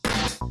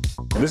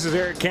This is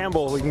Eric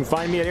Campbell. You can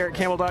find me at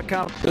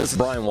ericcampbell.com. This is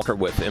Brian Walker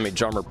with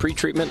Image Armor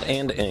Pretreatment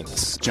and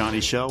Inks.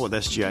 Johnny Shell with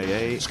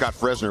SGIA. Scott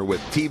Fresner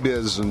with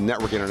T-Biz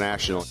Network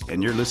International.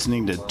 And you're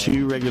listening to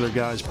Two Regular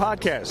Guys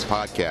Podcast,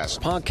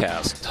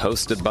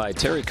 hosted by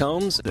Terry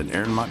Combs and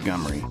Aaron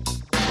Montgomery.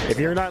 If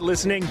you're not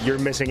listening, you're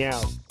missing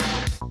out.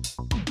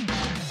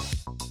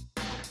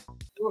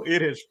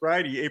 It is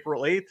Friday,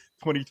 April 8th,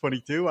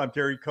 2022. I'm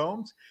Terry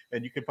Combs,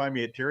 and you can find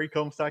me at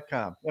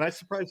terrycombs.com. And I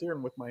surprised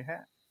Aaron with my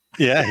hat.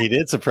 Yeah, he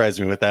did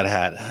surprise me with that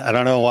hat. I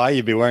don't know why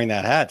you'd be wearing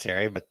that hat,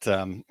 Terry, but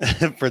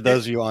for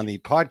those of you on the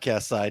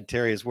podcast side,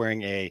 Terry is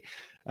wearing a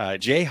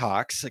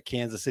Jayhawks,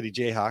 Kansas City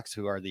Jayhawks,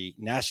 who are the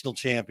national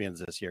champions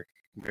this year.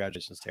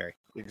 Congratulations, Terry.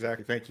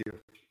 Exactly. Thank you.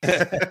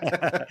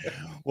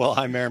 Well,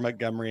 I'm Aaron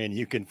Montgomery, and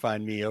you can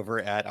find me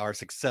over at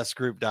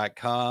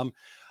oursuccessgroup.com.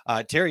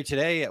 Terry,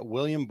 today,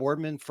 William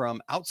Boardman from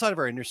outside of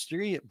our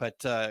industry,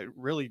 but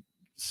really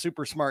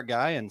super smart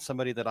guy and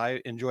somebody that I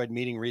enjoyed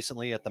meeting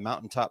recently at the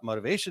Mountaintop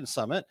Motivation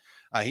Summit.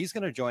 He's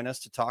going to join us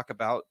to talk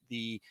about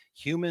the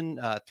human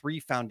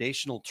three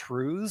foundational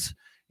truths.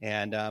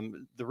 And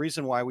the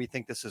reason why we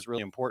think this is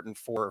really important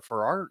for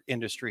our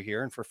industry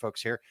here and for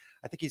folks here,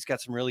 I think he's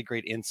got some really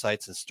great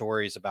insights and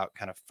stories about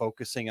kind of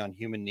focusing on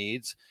human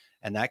needs.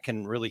 And that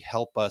can really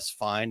help us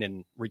find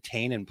and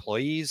retain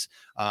employees.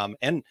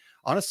 And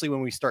honestly,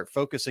 when we start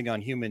focusing on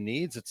human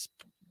needs,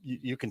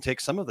 you can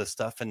take some of this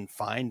stuff and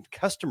find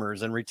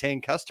customers and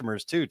retain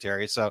customers too,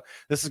 Terry. So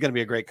this is going to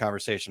be a great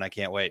conversation. I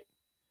can't wait.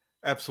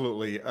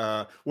 Absolutely.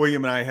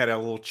 William and I had a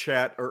little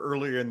chat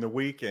earlier in the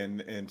week,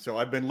 and so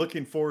I've been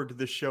looking forward to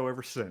this show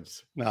ever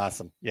since.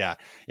 Awesome. Yeah.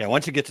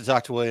 Once you get to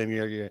talk to William,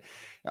 you're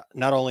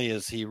not only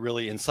is he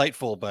really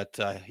insightful, but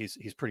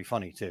he's pretty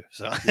funny too.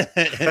 So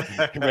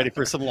get ready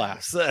for some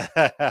laughs.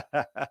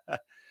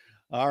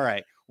 All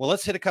right. Well,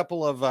 let's hit a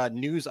couple of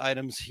news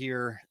items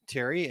here,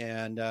 Terry,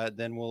 and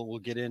then we'll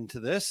get into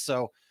this.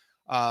 So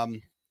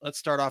let's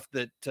start off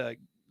that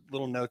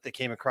little note that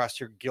came across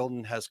here.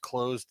 Gildan has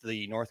closed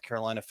the North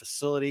Carolina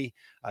facility.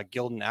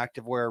 Gildan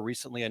Activewear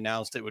recently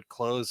announced it would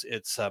close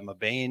its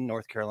Mabane,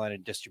 North Carolina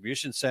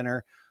distribution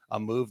center, a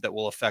move that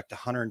will affect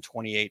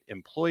 128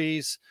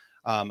 employees.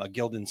 A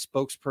Gildan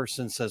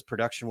spokesperson says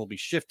production will be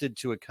shifted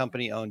to a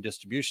company-owned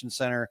distribution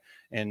center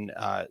in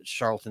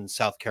Charleston,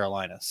 South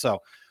Carolina. So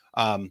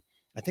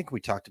I think we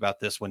talked about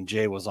this when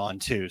Jay was on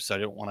too, so I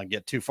don't want to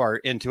get too far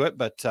into it,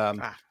 but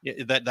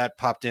that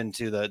popped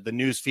into the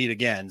news feed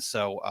again.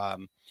 So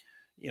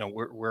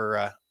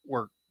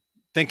we're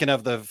thinking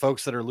of the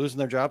folks that are losing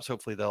their jobs.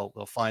 Hopefully they'll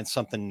find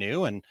something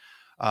new. And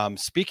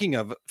speaking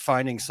of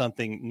finding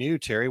something new,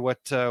 Terry, what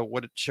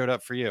showed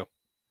up for you?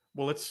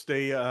 Well, let's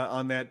stay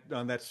on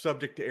that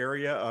subject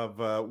area of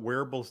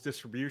wearables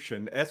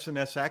distribution.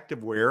 S&S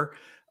Activewear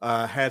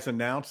has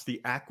announced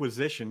the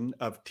acquisition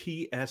of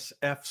TSF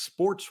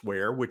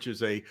Sportswear, which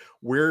is a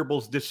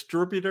wearables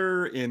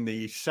distributor in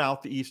the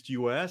Southeast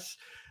U.S.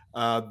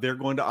 They're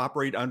going to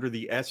operate under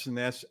the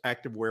S&S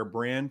Activewear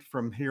brand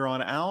from here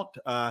on out.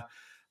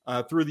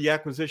 Through the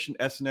acquisition,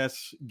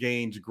 S&S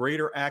gains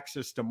greater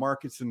access to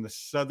markets in the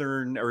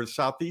southern or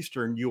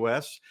southeastern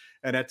U.S.,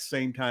 and at the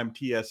same time,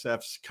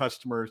 TSF's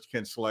customers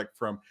can select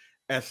from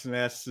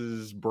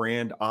S&S's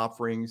brand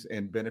offerings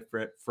and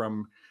benefit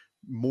from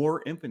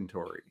more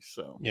inventory.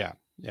 So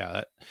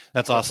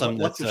that's awesome.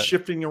 Lots of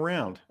shifting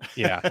around.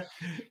 Yeah.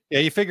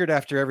 You figured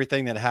after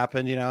everything that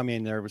happened,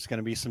 there was going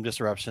to be some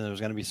disruption. There was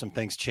going to be some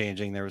things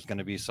changing. There was going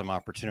to be some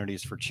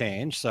opportunities for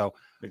change. So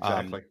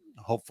exactly.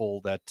 Hopeful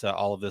that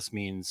all of this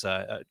means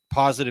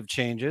positive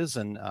changes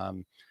and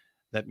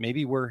that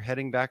maybe we're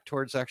heading back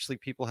towards actually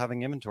people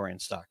having inventory in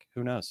stock.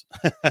 Who knows?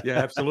 Yeah,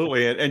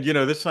 absolutely. And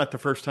this is not the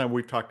first time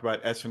we've talked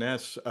about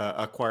S&S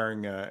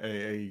acquiring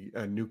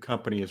a new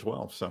company as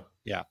well. So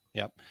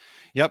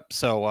Yep.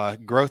 So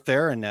growth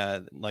there,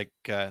 and like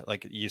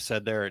you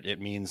said there, it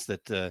means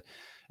that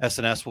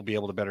S&S will be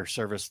able to better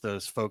service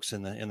those folks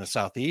in the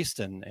Southeast,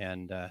 and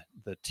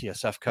the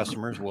TSF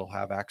customers will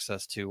have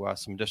access to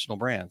some additional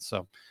brands.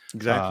 So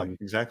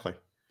exactly.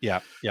 Yeah.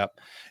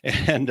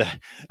 And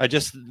I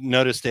just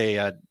noticed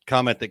a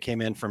comment that came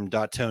in from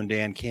 .tone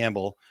Dan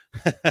Campbell.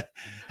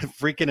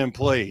 Freaking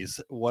employees.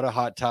 What a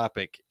hot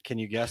topic. Can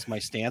you guess my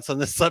stance on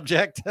this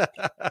subject?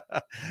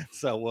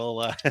 So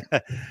we'll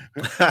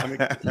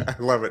I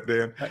love it,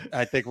 Dan.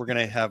 I think we're going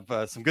to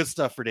have some good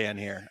stuff for Dan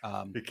here.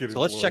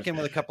 So let's check in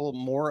with a couple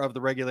more of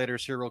the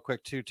regulators here real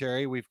quick too,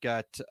 Terry. We've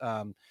got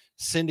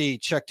Cindy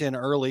checked in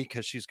early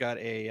because she's got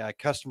a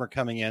customer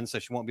coming in, so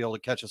she won't be able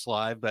to catch us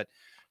live, but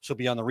she'll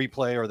be on the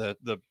replay or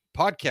the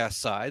podcast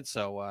side.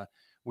 So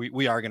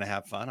we are going to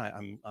have fun.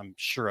 I'm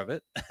sure of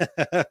it.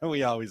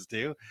 We always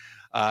do.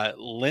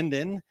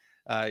 Lyndon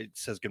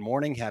says, good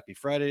morning. Happy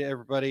Friday,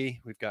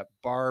 everybody. We've got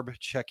Barb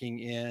checking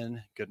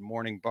in. Good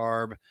morning,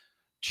 Barb.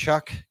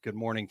 Chuck, good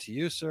morning to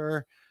you,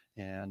 sir.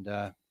 And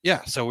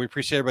so we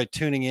appreciate everybody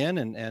tuning in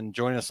and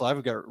joining us live.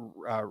 We've got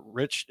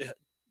Rich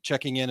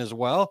checking in as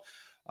well.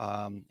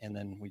 And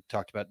then we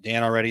talked about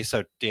Dan already.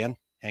 So Dan,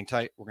 hang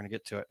tight. We're going to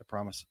get to it. I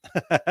promise.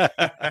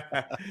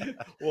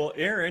 Well,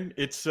 Aaron,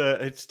 it's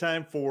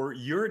time for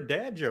your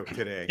dad joke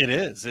today. It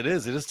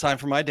is time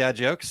for my dad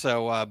joke.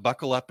 So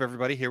buckle up,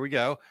 everybody. Here we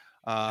go.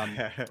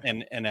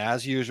 And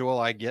as usual,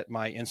 I get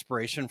my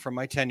inspiration from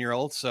my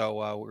 10-year-old.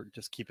 So we're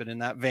just keeping in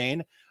that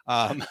vein.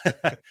 All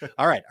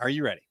right. Are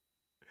you ready?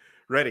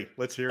 Ready.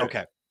 Let's hear it.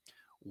 Okay.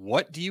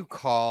 What do you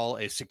call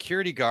a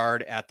security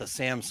guard at the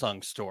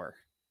Samsung store?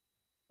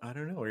 I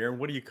don't know, Aaron.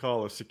 What do you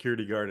call a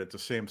security guard at the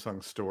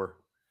Samsung store?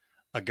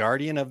 A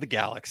guardian of the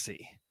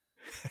galaxy.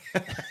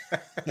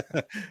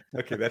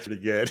 Okay, that's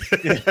pretty good.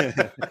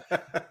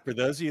 For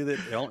those of you that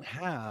don't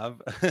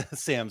have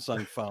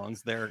Samsung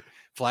phones, their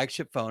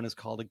flagship phone is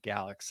called a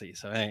Galaxy.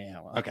 So,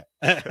 anyhow, okay.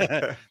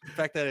 The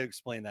fact that I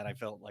explained that, I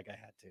felt like I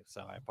had to.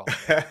 So, I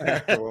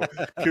apologize. Well,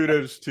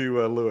 kudos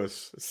to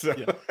Lewis. So,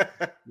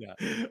 yeah.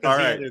 All he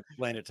right. had to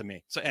explain it to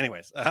me. So,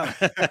 anyways. All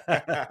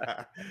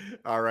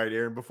right,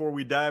 Aaron. Before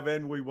we dive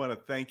in, we want to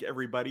thank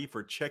everybody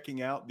for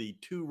checking out the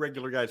Two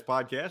Regular Guys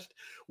podcast.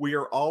 We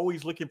are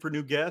always looking for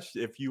new guests.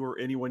 If you or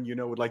anyone you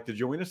know would like to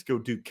join us, go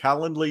to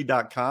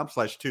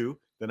calendly.com/2,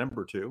 the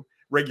number 2,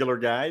 regular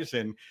guys,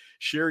 and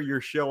share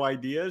your show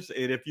ideas.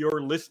 And if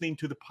you're listening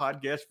to the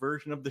podcast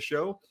version of the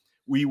show,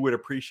 we would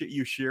appreciate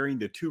you sharing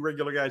the Two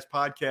Regular Guys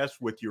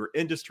podcast with your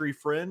industry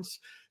friends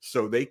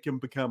so they can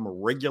become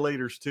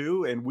regulators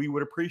too. And we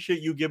would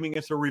appreciate you giving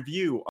us a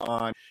review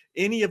on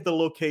any of the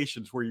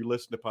locations where you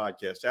listen to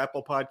podcasts: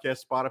 Apple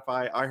Podcasts,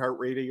 Spotify,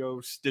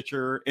 iHeartRadio,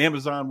 Stitcher,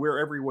 Amazon. We're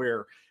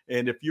everywhere.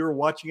 And if you're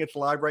watching us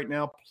live right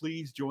now,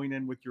 please join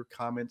in with your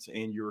comments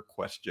and your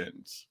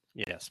questions.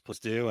 Yes, please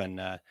do. And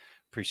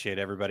appreciate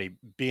everybody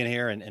being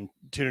here and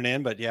tuning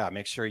in. But yeah,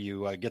 make sure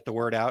you get the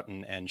word out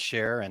and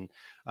share. And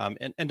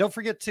don't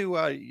forget to,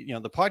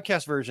 the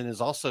podcast version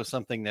is also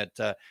something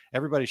that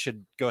everybody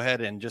should go ahead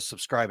and just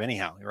subscribe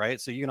anyhow,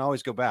 right? So you can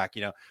always go back.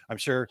 I'm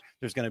sure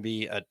there's going to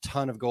be a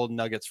ton of golden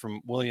nuggets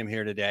from William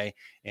here today.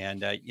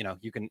 And,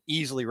 you can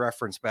easily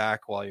reference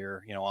back while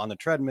you're, on the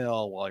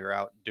treadmill, while you're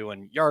out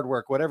doing yard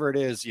work, whatever it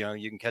is,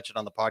 you can catch it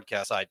on the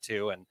podcast side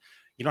too. And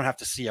you don't have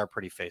to see our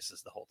pretty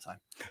faces the whole time.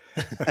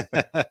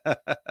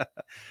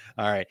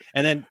 All right.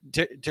 And then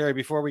Terry,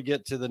 before we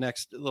get to the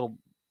next little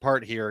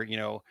part here,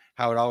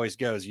 how it always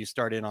goes, you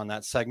start in on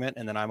that segment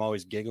and then I'm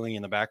always giggling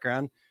in the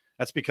background.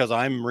 That's because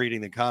I'm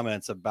reading the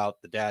comments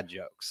about the dad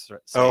jokes.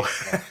 So,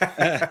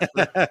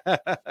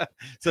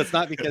 so it's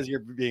not because you're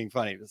being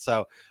funny.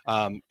 So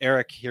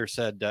Eric here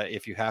said,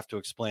 if you have to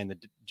explain the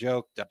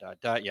joke, ...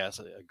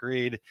 Yes,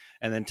 agreed.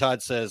 And then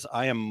Todd says,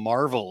 I am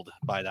marveled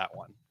by that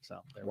one. So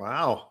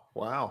wow.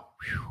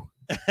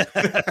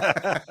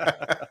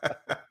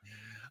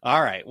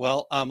 All right.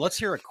 Well, let's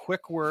hear a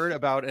quick word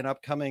about an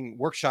upcoming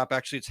workshop.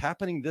 Actually, it's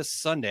happening this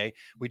Sunday.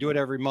 We do it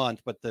every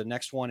month, but the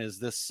next one is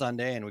this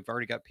Sunday, and we've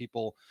already got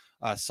people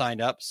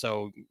signed up.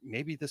 So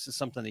maybe this is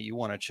something that you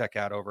want to check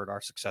out over at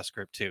our Success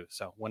Group too.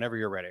 So whenever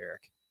you're ready,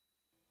 Eric.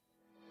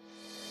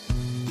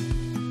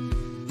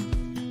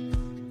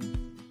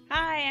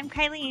 Hi, I'm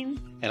Kylene.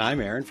 And I'm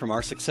Aaron from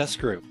our Success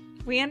Group.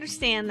 We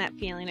understand that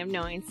feeling of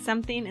knowing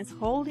something is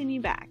holding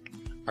you back.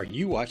 Are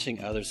you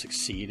watching others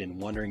succeed and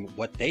wondering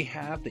what they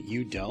have that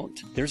you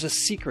don't? There's a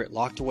secret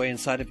locked away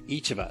inside of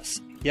each of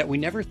us, yet we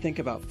never think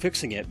about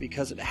fixing it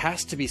because it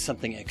has to be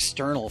something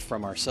external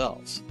from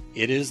ourselves.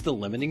 It is the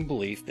limiting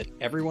belief that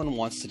everyone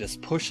wants to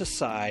just push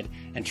aside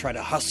and try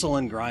to hustle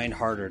and grind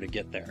harder to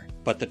get there.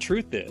 But the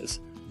truth is,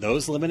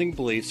 those limiting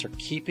beliefs are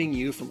keeping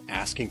you from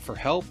asking for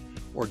help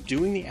or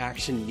doing the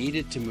action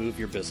needed to move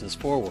your business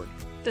forward.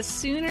 The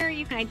sooner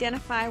you can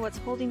identify what's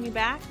holding you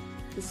back,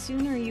 the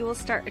sooner you will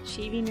start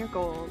achieving your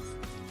goals.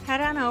 Head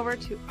on over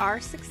to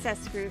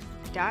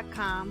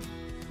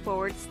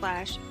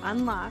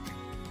oursuccessgroup.com/unlock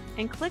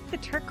and click the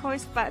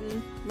turquoise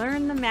button,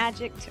 Learn the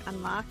Magic to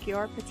Unlock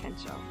Your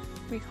Potential.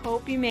 We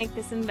hope you make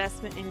this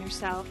investment in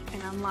yourself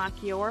and unlock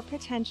your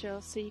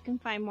potential so you can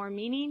find more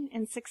meaning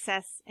and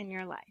success in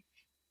your life.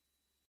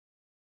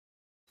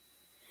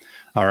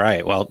 All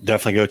right. Well,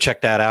 definitely go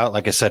check that out.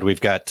 Like I said,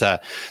 we've got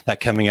that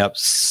coming up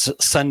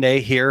Sunday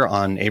here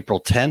on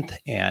April 10th.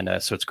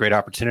 And so it's a great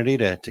opportunity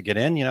to get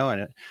in, and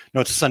I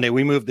know it's a Sunday.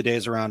 We move the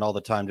days around all the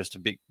time just to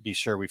be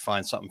sure we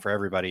find something for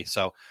everybody.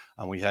 So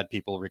we had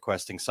people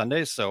requesting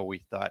Sundays. So we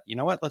thought, you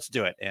know what, let's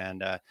do it.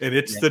 And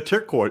it's the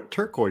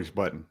turquoise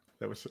button.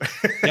 That was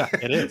yeah,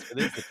 it is. It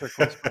is the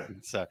turquoise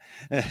button. So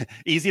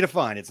easy to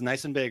find. It's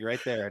nice and big right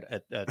there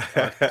at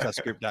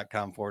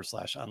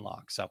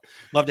successgroup.com/unlock. So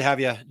love to have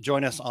you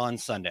join us on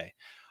Sunday.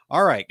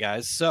 All right,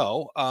 guys.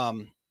 So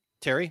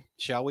Terry,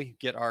 shall we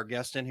get our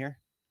guest in here?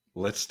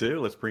 Let's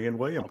bring in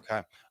William.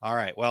 Okay. All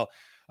right. Well,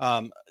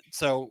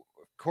 so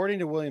according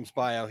to William's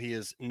bio, he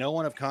is no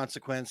one of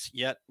consequence,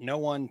 yet no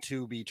one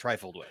to be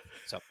trifled with.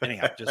 So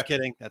anyhow, just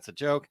kidding. That's a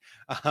joke.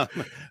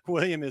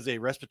 William is a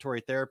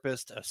respiratory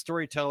therapist, a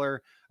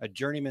storyteller, a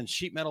journeyman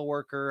sheet metal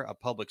worker, a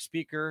public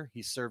speaker.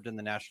 He served in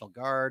the National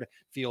Guard,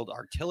 Field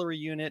Artillery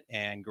Unit,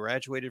 and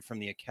graduated from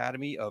the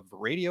Academy of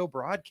Radio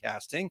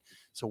Broadcasting.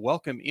 So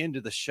welcome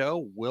into the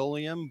show,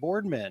 William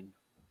Boardman.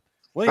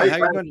 William,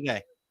 how are you doing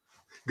today?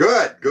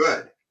 Good.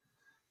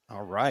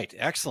 All right.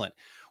 Excellent.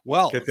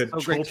 Well, Get that so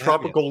great full to have you.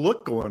 tropical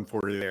look going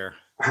for you there.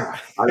 I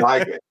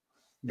like it.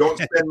 Don't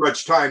spend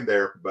much time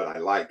there, but I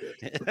like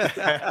it.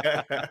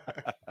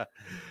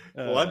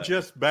 Well, I'm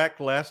just back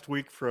last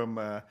week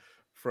from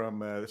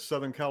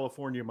Southern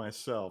California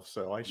myself,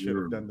 so I should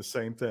have done the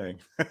same thing.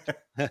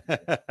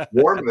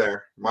 Warm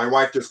there. My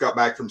wife just got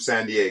back from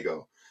San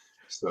Diego.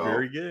 So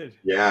Very good.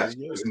 yeah, Very she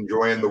good. was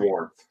enjoying the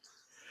warmth.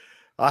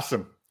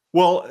 Awesome.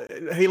 Well,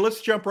 hey,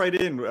 let's jump right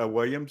in,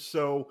 William.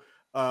 So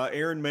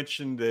Aaron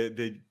mentioned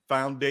the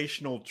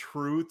foundational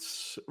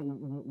truths.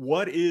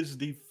 What is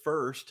the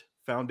first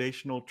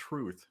foundational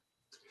truth?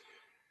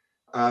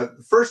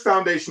 The first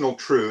foundational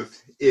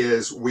truth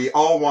is we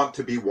all want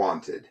to be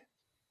wanted.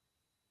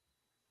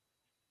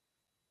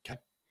 Okay.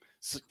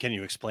 So can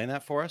you explain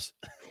that for us?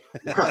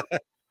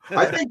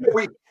 I think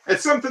that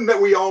it's something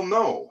that we all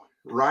know,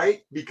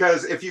 right?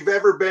 Because if you've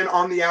ever been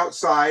on the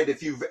outside,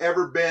 if you've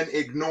ever been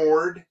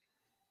ignored,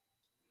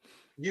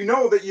 you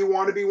know that you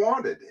want to be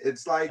wanted.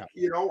 It's like,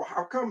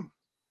 how come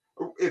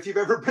if you've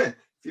ever been,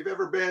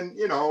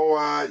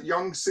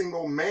 young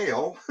single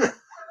male,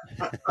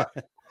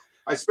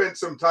 I spent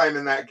some time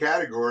in that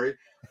category.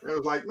 And I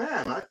was like,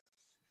 man,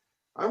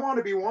 I want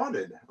to be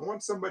wanted. I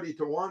want somebody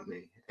to want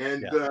me.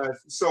 And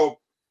so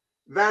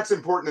that's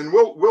important. And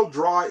we'll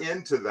draw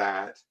into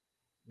that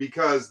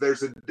because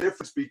there's a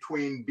difference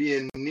between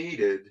being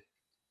needed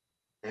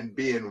and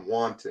being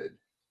wanted.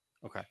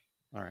 Okay.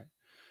 All right.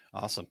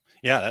 Awesome.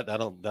 Yeah,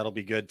 that'll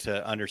be good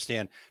to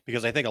understand,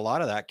 because I think a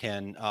lot of that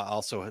can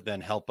also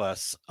then help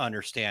us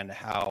understand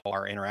how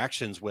our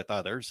interactions with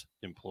others,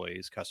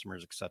 employees,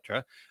 customers,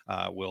 etc.,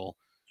 will,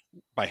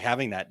 by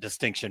having that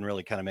distinction,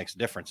 really kind of makes a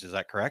difference. Is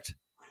that correct?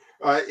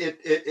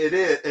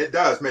 It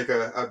does make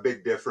a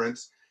big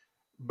difference,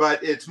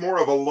 but it's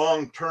more of a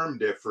long-term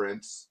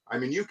difference. I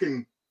mean, you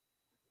can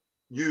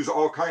use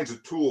all kinds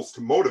of tools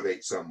to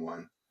motivate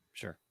someone.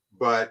 Sure.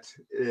 But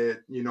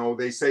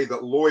they say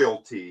that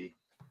loyalty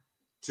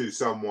to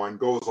someone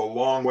goes a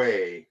long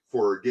way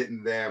for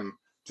getting them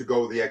to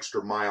go the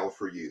extra mile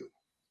for you.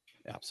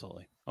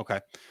 Absolutely. Okay.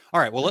 All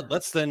right. Well,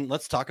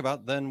 let's talk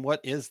about then what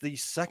is the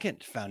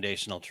second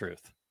foundational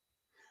truth.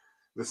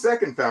 The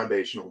second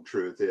foundational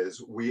truth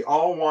is we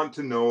all want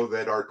to know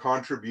that our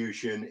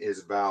contribution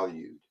is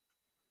valued.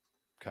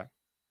 Okay.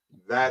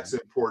 That's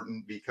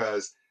important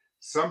because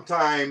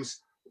sometimes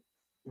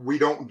we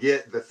don't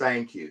get the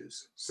thank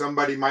yous.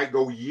 Somebody might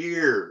go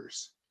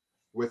years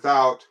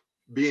without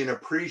being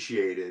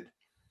appreciated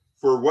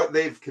for what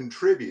they've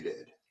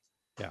contributed.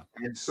 Yeah.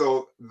 And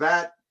so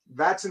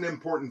that's an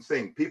important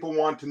thing. People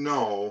want to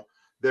know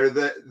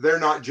they're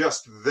not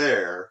just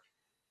there.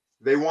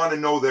 They want to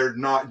know they're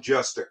not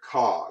just a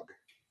cog.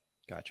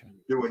 Gotcha.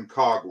 Doing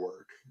cog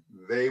work.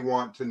 They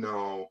want to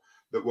know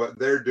that what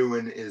they're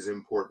doing is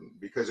important,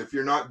 because if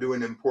you're not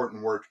doing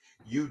important work,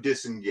 you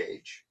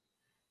disengage.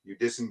 You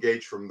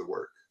disengage from the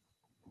work.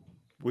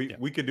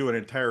 We could do an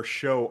entire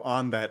show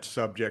on that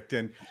subject,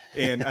 and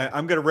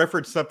I'm going to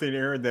reference something,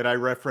 Aaron, that I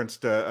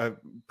referenced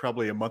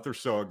probably a month or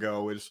so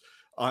ago. Is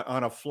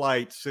on a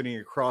flight sitting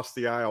across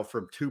the aisle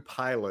from two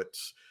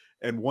pilots,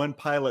 and one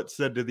pilot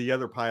said to the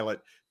other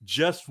pilot,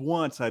 "Just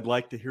once, I'd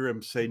like to hear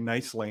him say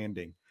nice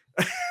landing."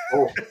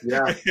 Oh,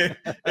 yeah.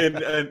 and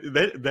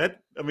that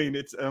I mean,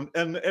 it's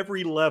on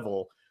every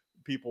level.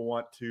 People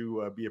want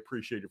to be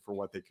appreciated for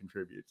what they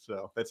contribute.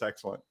 So that's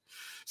excellent.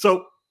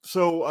 So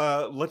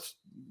let's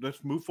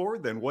move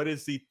forward then. What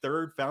is the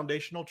third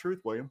foundational truth,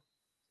 William?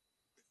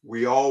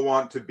 We all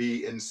want to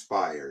be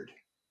inspired.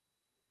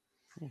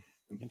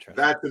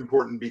 That's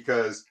important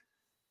because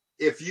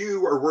if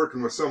you are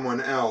working with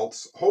someone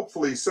else,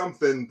 hopefully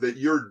something that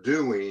you're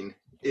doing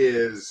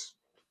is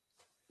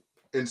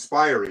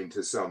inspiring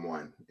to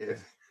someone.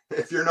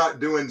 If you're not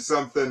doing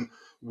something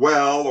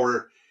well,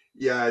 or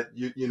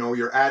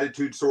your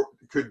attitude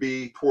could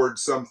be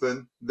towards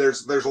something,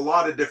 there's a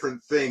lot of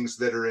different things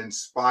that are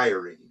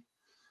inspiring,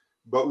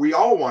 but we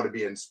all want to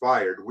be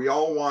inspired. We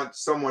all want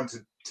someone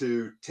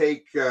to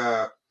take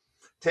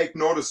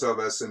notice of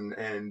us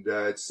and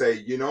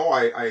say,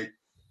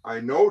 I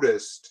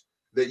noticed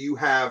that you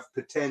have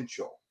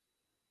potential.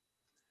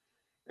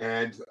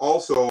 And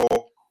also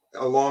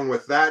along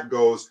with that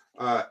goes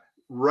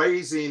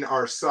raising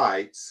our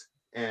sights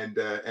and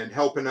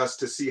helping us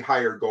to see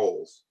higher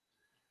goals.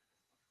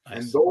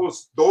 Nice. And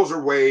those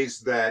are ways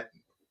that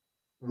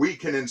we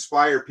can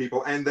inspire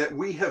people and that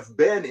we have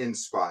been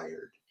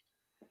inspired.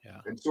 Yeah.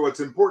 And so it's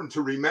important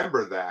to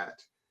remember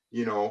that,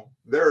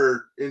 there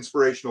are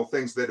inspirational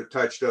things that have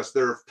touched us.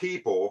 There are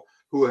people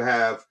who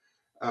have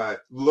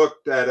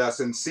looked at us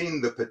and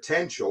seen the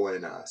potential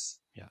in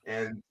us,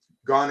 and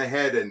gone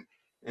ahead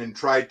and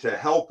tried to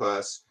help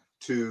us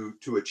to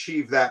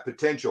achieve that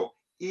potential,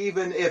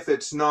 even if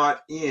it's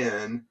not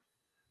in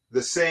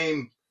the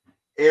same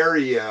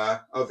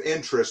area of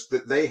interest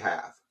that they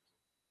have.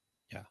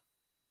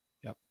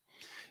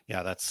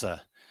 Yeah. That's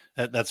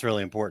That's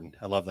really important.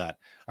 I love that.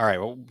 All right.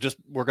 Well,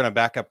 we're going to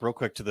back up real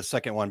quick to the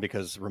second one,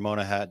 because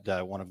Ramona had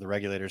one of the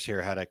regulators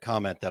here had a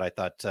comment that I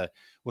thought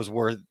was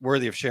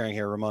worthy of sharing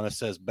here. Ramona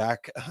says,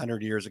 back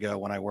 100 years ago,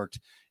 when I worked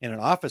in an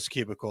office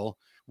cubicle,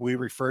 we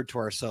referred to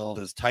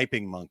ourselves as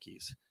typing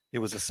monkeys. It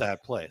was a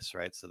sad place,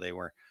 right? So they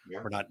were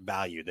not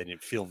valued. They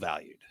didn't feel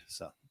valued.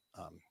 So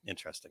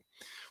interesting.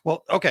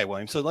 Well, okay,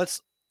 William. So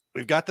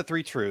we've got the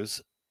three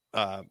truths,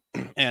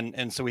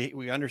 and so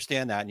we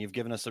understand that, and you've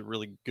given us a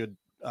really good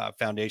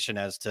foundation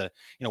as to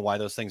why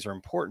those things are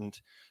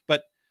important.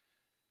 But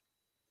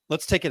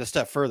let's take it a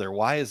step further.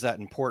 Why is that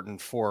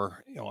important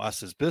for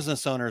us as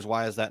business owners?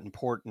 Why is that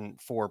important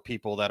for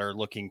people that are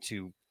looking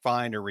to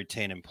find or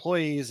retain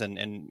employees,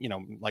 and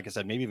like I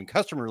said, maybe even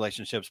customer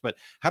relationships? But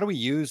how do we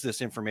use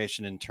this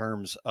information in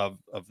terms of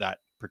that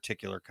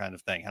particular kind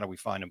of thing? How do we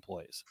find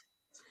employees?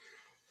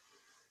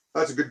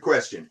 That's a good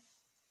question.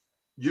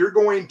 You're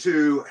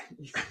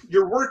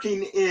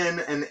working in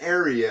an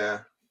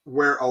area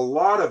where a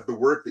lot of the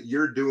work that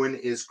you're doing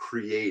is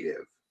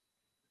creative.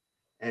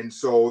 And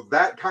so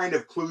that kind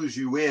of clues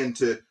you in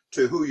to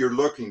who you're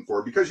looking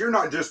for, because you're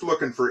not just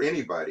looking for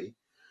anybody.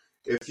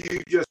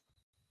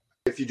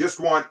 If you just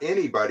want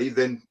anybody,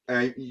 then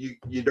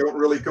you don't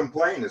really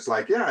complain. It's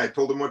like, yeah, I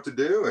told them what to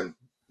do, and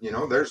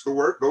there's the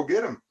work, go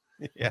get them.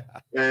 Yeah.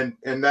 And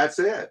that's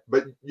it.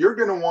 But you're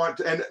going to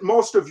want, and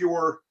most of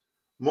your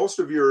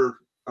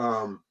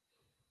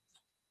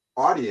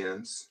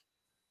audience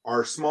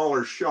are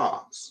smaller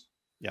shops.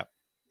 Yeah.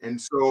 And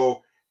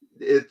so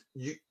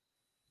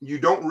you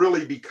don't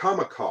really become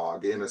a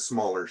cog in a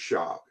smaller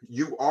shop.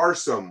 You are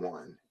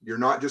someone. You're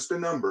not just a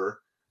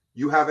number.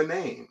 You have a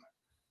name,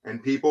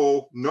 and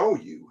people know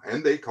you,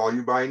 and they call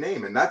you by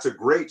name. And that's a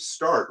great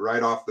start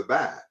right off the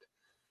bat,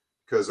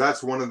 because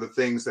that's one of the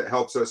things that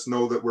helps us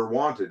know that we're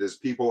wanted, is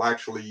people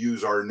actually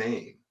use our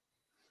name.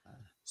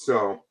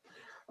 So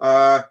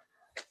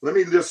let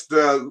me just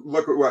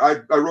look at what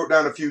I wrote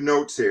down a few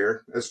notes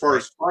here. As far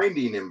as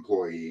finding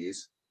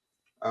employees,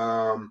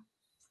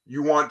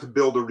 you want to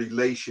build a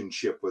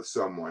relationship with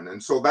someone.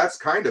 And so that's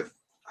kind of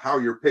how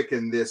you're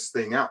picking this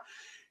thing out.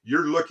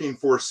 You're looking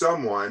for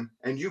someone,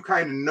 and you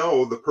kind of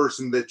know the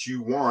person that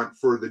you want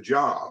for the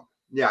job.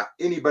 Yeah,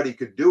 anybody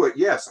could do it.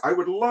 Yes, I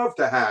would love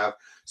to have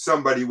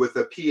somebody with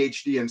a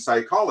PhD in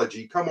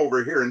psychology come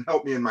over here and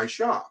help me in my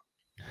shop.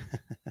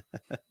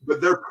 But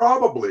they're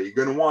probably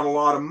going to want a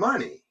lot of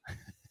money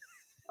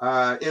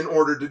in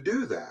order to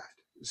do that.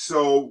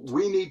 So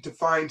we need to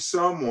find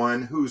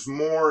someone who's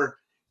more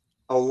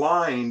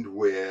aligned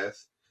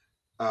with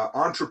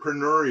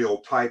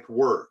entrepreneurial type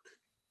work,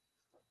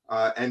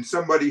 and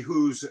somebody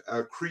who's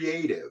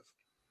creative,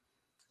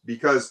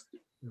 because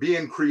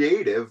being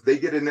creative, they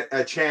get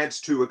a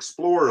chance to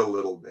explore a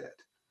little bit.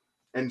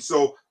 And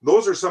so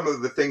those are some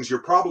of the things you're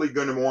probably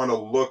going to want to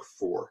look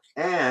for,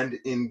 and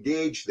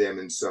engage them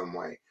in some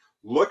way.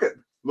 Look at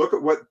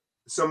what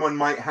someone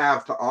might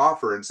have to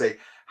offer and say,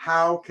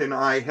 how can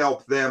I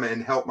help them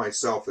and help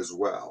myself as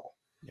well?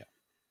 Yeah.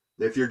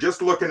 If you're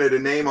just looking at a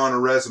name on a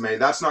resume,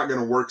 that's not going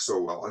to work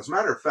so well. As a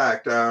matter of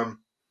fact,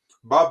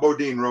 Bob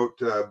Bodine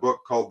wrote a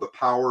book called The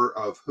Power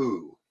of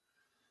Who.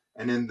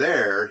 And in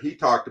there, he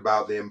talked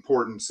about the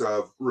importance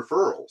of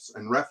referrals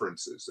and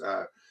references.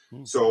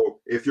 So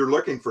if you're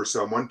looking for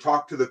someone,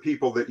 talk to the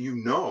people that you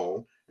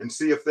know and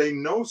see if they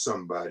know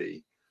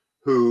somebody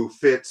who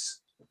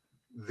fits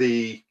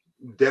the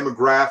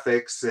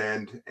demographics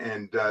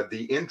and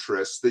the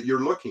interests that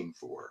you're looking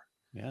for.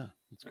 Yeah,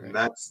 that's great. And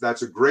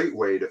that's a great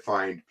way to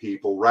find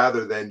people,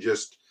 rather than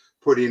just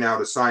putting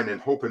out a sign and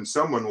hoping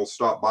someone will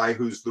stop by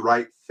who's the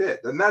right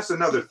fit. And that's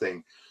another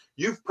thing.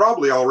 You've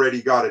probably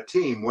already got a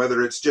team,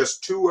 whether it's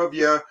just 2 of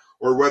you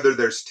or whether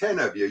there's 10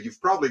 of you,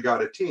 you've probably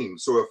got a team.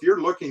 So if you're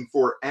looking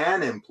for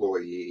an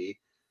employee,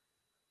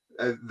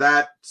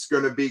 that's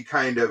going to be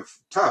kind of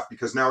tough,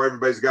 because now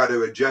everybody's got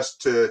to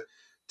adjust to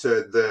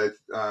the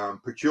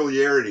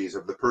peculiarities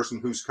of the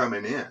person who's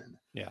coming in.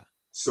 Yeah.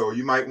 So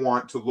you might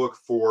want to look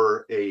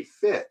for a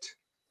fit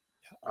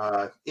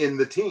in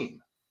the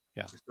team.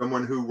 Yeah.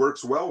 Someone who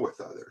works well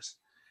with others.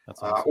 That's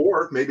awesome.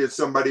 Or maybe it's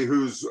somebody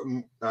who's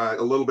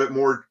a little bit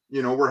more,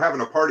 we're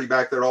having a party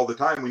back there all the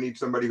time. We need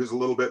somebody who's a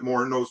little bit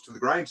more nose to the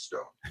grindstone.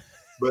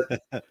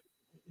 But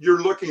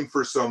you're looking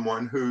for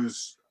someone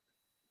who's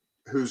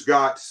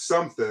got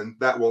something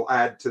that will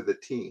add to the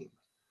team.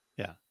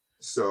 Yeah.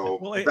 So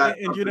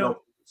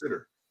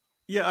consider.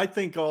 Yeah, I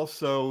think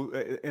also,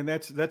 and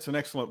that's an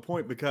excellent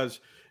point,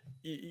 because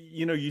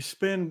you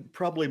spend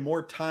probably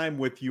more time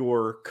with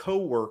your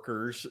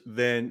coworkers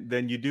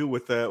than you do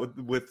with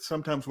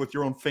sometimes with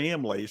your own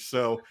family.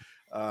 So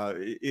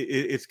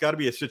it's got to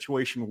be a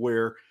situation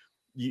where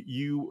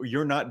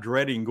you're not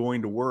dreading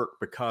going to work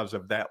because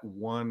of that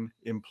one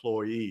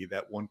employee,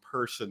 that one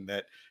person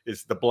that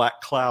is the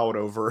black cloud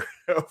over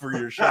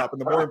your shop.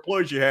 And the more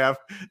employees you have,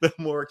 the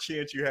more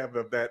chance you have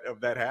of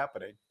that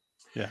happening.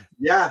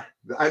 Yeah.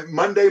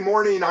 Monday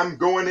morning, I'm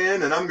going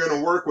in and I'm going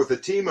to work with a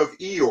team of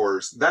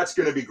Eeyores. That's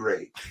going to be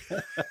great.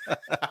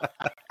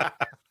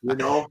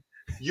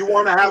 You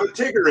want to have a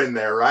Tigger in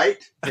there,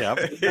 right? Yeah,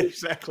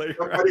 exactly.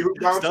 Somebody who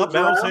bounces Stop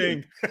around,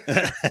 bouncing.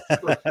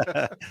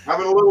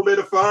 having a little bit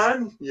of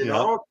fun, you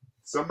know.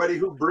 Somebody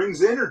who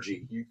brings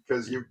energy,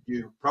 because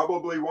you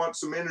probably want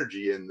some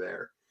energy in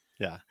there.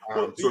 Yeah.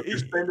 So if you're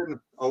spending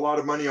a lot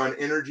of money on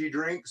energy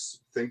drinks,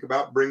 think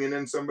about bringing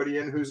in somebody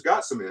in who's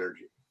got some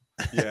energy.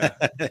 Yeah.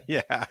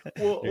 Yeah.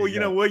 Well, you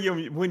know,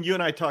 William, when you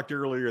and I talked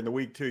earlier in the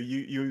week too,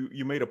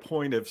 you made a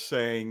point of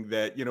saying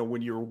that, you know,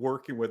 when you're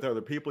working with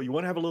other people, you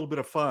want to have a little bit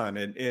of fun.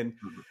 And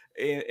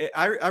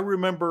I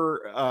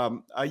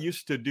remember I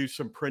used to do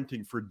some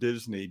printing for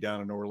Disney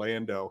down in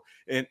Orlando,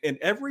 and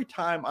every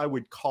time I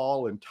would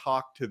call and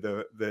talk to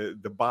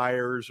the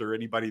buyers or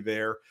anybody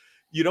there,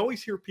 you'd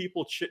always hear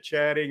people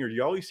chit-chatting, or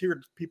you always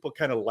hear people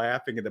kind of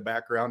laughing in the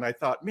background. I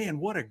thought, man,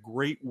 what a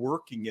great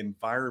working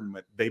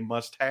environment they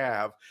must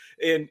have.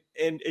 And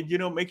you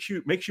know, makes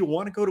you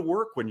want to go to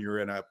work when you're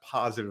in a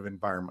positive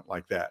environment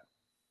like that.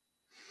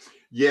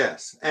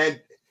 Yes. And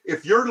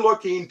if you're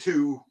looking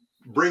to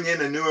bring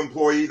in a new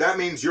employee, that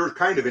means you're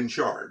kind of in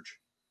charge.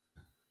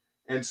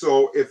 And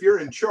so if you're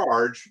in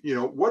charge, you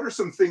know, what are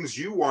some things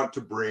you want to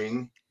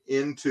bring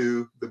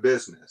into the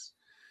business?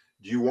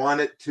 Do you want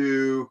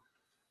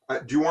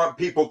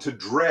people to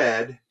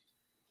dread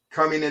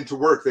coming into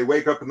work? They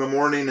wake up in the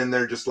morning and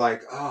they're just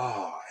like,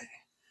 oh,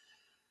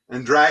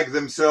 and drag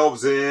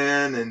themselves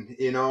in, and,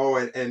 you know,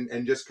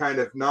 and just kind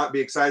of not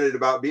be excited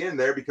about being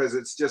there because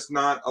it's just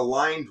not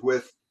aligned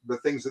with the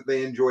things that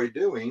they enjoy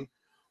doing?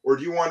 Or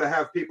do you want to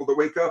have people that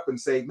wake up and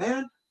say,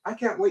 man, I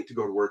can't wait to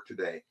go to work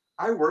today.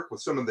 I work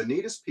with some of the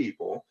neatest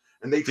people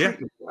and they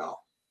treat me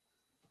well.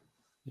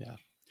 Yeah.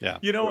 Yeah.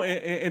 You know,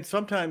 and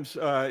sometimes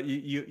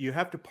you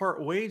have to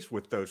part ways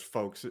with those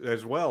folks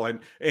as well.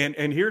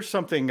 And here's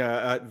something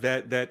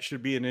that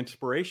should be an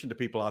inspiration to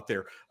people out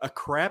there. A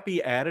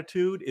crappy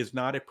attitude is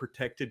not a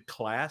protected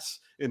class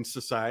in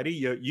society.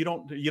 You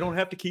don't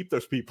have to keep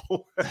those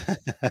people.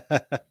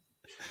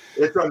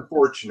 It's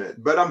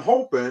unfortunate, but I'm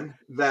hoping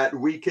that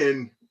we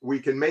can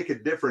make a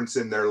difference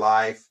in their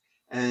life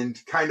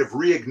and kind of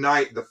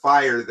reignite the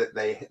fire that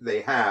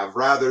they have,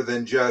 rather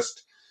than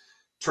just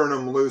turn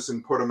them loose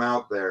and put them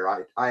out there.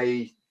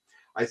 I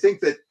think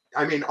that,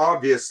 I mean,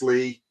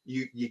 obviously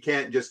you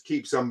can't just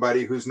keep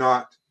somebody who's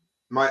not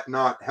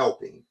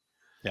helping.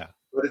 Yeah.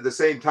 But at the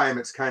same time,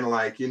 it's kind of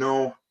like, you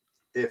know,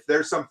 if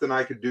there's something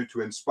I could do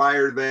to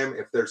inspire them,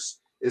 if there's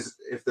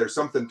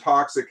something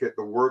toxic at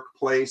the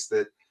workplace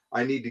that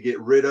I need to get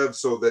rid of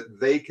so that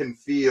they can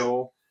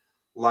feel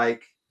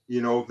like,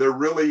 you know, they're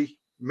really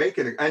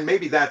making it. And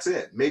maybe that's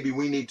it. Maybe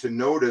we need to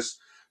notice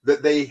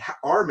that they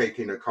are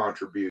making a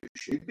contribution.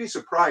 You'd be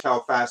surprised how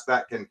fast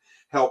that can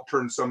help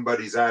turn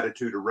somebody's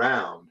attitude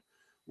around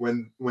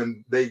when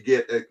they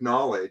get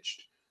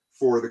acknowledged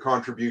for the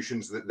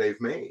contributions that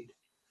they've made.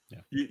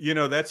 Yeah. You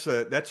know, that's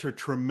a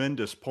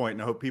tremendous point,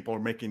 and I hope people are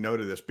making note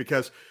of this,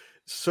 because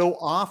so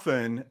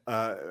often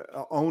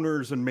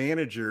owners and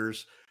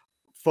managers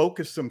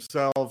focus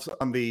themselves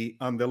on the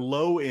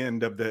low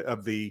end of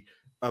the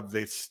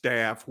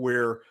staff,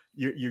 where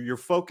you're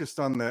focused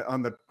on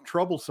the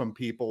troublesome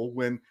people,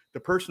 when the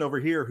person over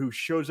here who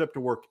shows up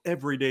to work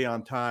every day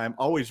on time,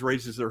 always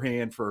raises their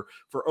hand for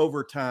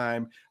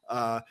overtime,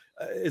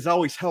 is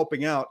always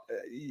helping out.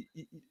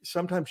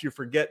 Sometimes you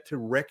forget to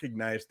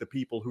recognize the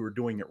people who are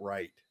doing it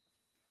right.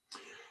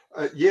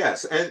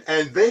 Yes,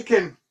 and they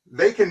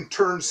can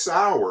turn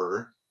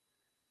sour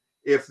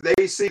if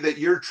they see that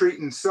you're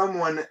treating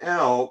someone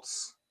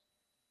else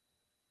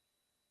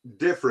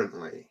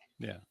differently.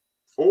 Yeah.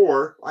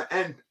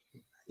 And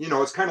you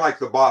know, it's kind of like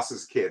the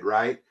boss's kid,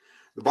 right?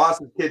 The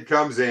boss's kid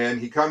comes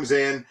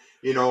in,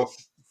 you know,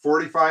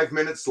 45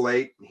 minutes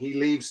late. He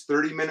leaves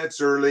 30 minutes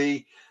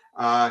early,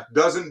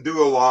 doesn't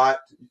do a lot,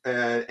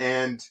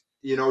 and,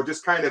 you know,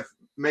 just kind of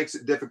makes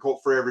it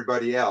difficult for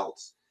everybody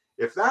else.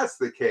 If that's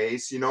the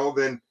case, you know,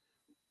 then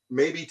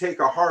maybe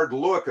take a hard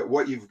look at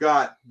what you've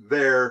got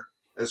there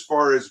as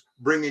far as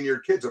bringing your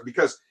kids up.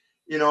 Because,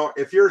 you know,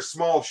 if you're a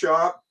small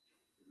shop,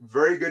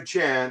 very good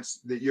chance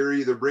that you're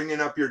either bringing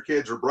up your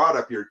kids or brought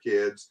up your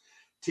kids,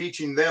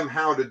 teaching them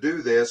how to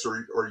do this,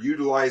 or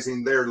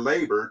utilizing their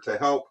labor to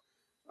help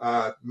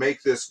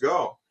make this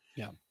go.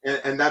 Yeah.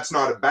 And that's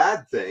not a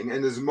bad thing.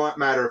 And as a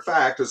matter of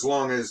fact, as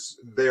long as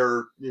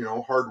they're, you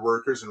know, hard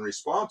workers and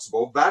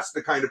responsible, that's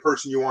the kind of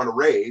person you want to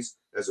raise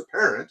as a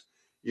parent,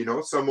 you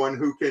know, someone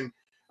who can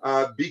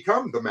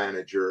become the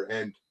manager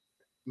and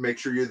make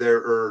sure you're there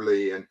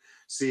early and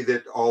see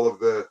that all of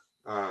the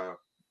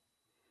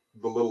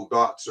little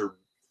dots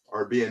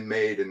are being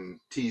made and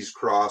T's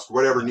crossed,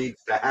 whatever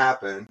needs to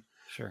happen.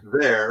 Sure.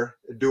 They're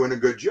doing a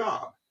good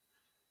job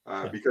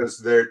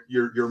because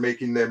you're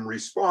making them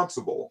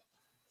responsible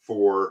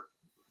for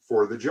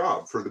the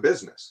job, for the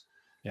business.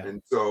 Yeah.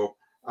 And so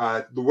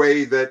the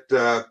way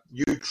that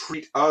you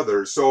treat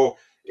others. So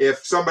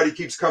if somebody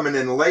keeps coming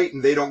in late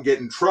and they don't get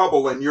in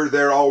trouble and you're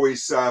there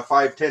always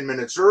 5-10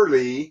 minutes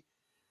early,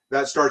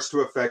 that starts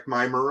to affect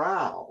my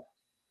morale.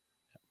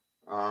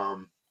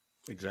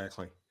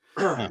 Exactly.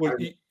 Well,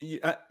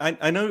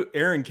 I know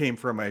Aaron came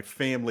from a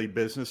family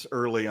business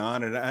early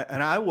on, and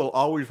I will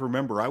always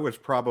remember I was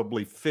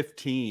probably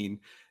 15,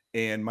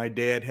 and my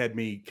dad had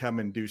me come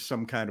and do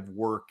some kind of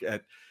work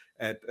at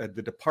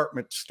the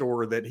department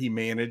store that he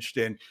managed,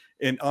 and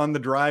on the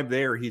drive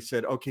there, he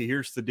said, "Okay,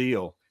 here's the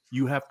deal: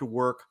 you have to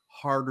work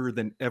harder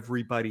than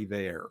everybody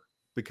there."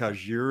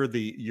 Because you're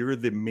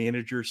the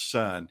manager's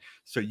son,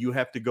 so you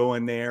have to go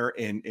in there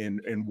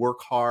and work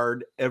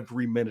hard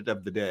every minute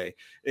of the day.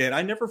 And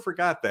I never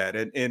forgot that.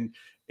 And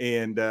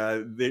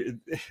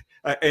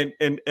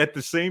at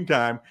the same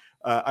time,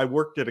 I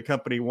worked at a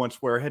company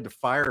once where I had to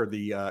fire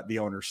the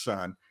owner's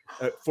son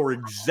for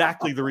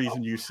exactly the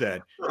reason you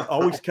said.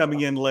 Always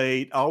coming in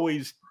late,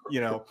 always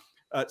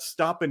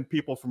stopping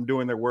people from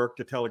doing their work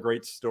to tell a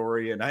great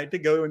story. And I had to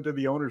go into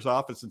the owner's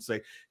office and say,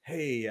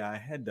 "Hey, I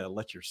had to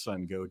let your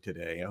son go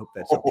today. I hope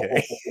that's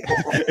okay."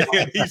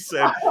 And he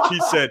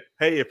said,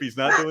 "Hey, if he's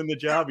not doing the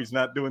job, he's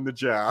not doing the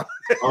job."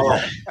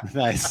 Oh,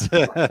 nice.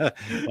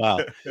 Wow.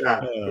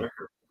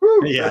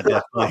 Yeah,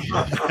 definitely.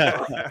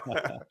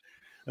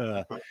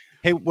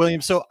 Hey,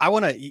 William, so I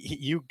want to,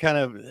 you kind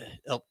of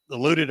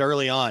alluded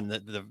early on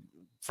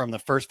from the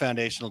first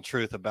foundational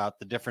truth about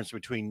the difference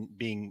between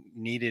being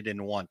needed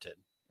and wanted,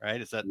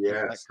 right? Is that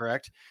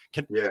correct?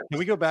 Can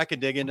we go back and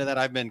dig into that?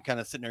 I've been kind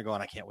of sitting there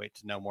going, I can't wait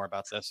to know more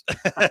about this.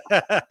 I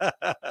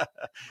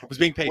was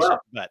being patient,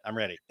 but I'm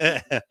ready.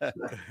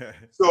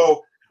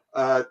 So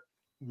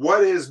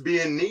what is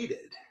being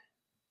needed?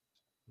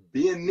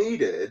 Being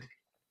needed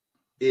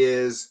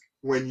is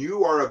when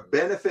you are a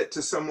benefit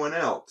to someone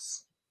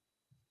else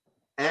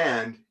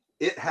and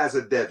it has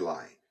a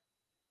deadline.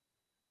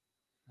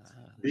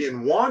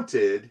 Being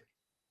wanted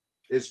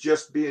is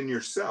just being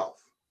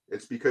yourself.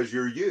 It's because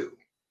you're you.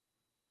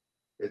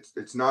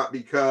 It's not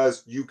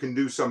because you can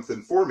do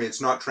something for me.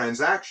 It's not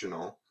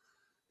transactional.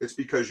 It's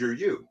because you're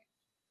you.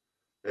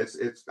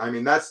 I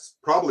mean, that's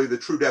probably the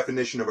true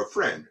definition of a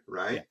friend,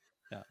 right?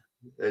 Yeah.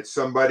 It's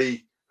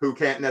somebody who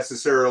can't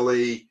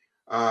necessarily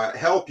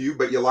help you,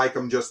 but you like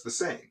them just the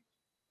same.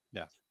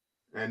 Yeah.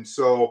 And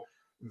so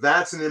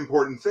that's an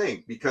important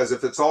thing, because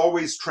if it's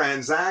always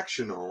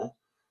transactional,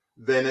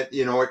 then it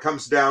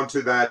comes down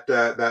to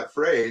that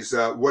phrase,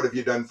 "What have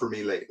you done for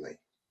me lately?"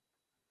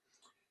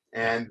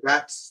 And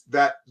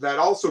that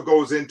also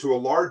goes into a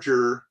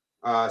larger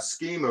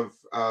scheme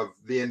of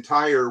the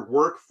entire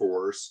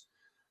workforce,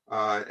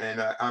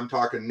 and I'm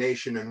talking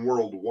nation and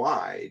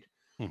worldwide.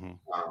 Mm-hmm.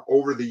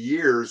 Over the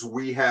years,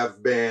 we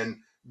have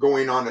been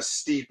going on a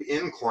steep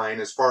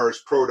incline as far as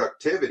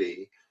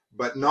productivity,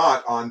 but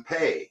not on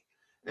pay,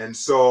 and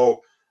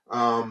so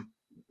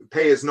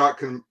pay is not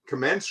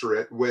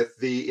commensurate with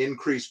the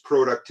increased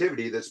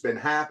productivity that's been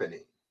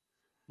happening.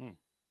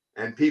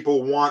 And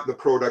people want the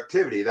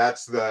productivity.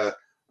 That's the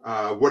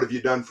what have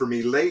you done for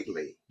me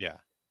lately? Yeah.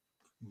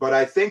 But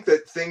I think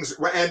that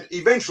and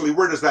eventually,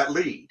 where does that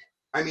lead?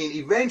 I mean,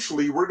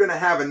 eventually we're going to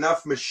have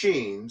enough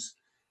machines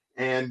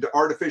and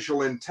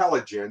artificial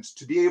intelligence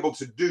to be able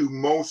to do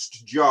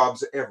most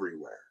jobs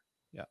everywhere.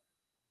 Yeah.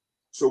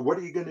 So what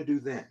are you going to do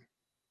then?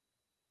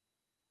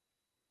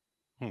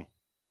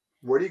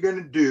 What are you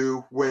going to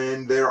do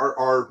when there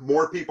are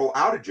more people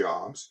out of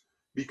jobs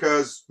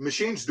because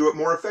machines do it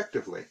more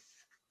effectively?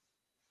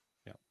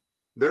 Yeah.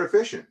 They're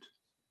efficient.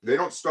 They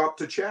don't stop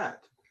to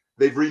chat.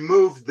 They've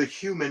removed the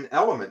human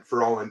element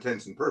for all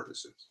intents and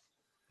purposes.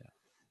 Yeah.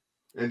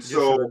 And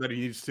so everybody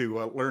needs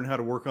to learn how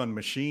to work on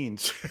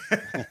machines.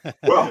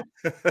 Well,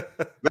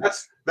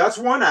 that's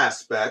one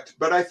aspect,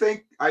 but I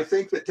think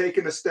that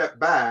taking a step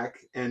back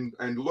and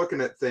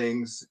looking at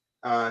things,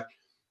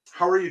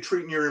 how are you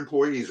treating your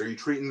employees? Are you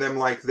treating them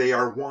like they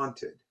are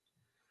wanted?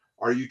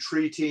 Are you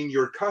treating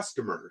your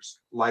customers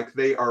like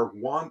they are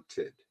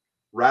wanted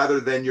rather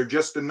than you're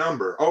just a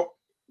number? Oh,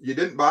 you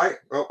didn't buy?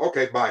 Oh,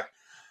 okay, bye.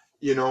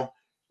 You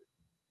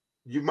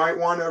might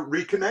want to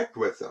reconnect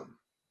with them.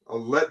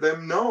 Let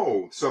them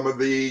know some of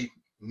the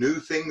new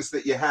things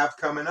that you have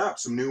coming up,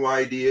 some new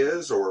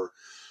ideas, or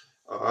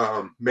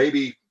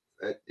maybe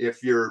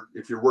if you're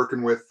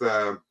working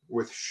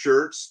with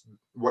shirts,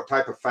 what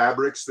type of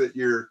fabrics that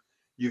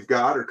you've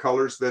got or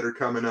colors that are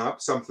coming up,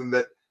 something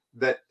that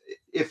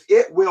if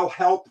it will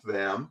help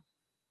them,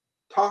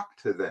 talk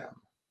to them.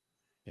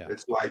 Yeah.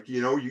 It's like,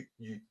 you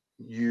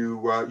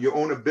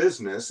own a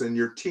business and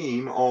your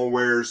team all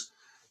wears,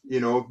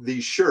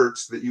 these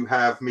shirts that you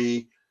have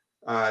me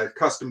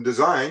custom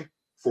design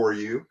for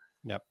you.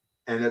 Yep.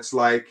 And it's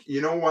like,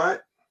 you know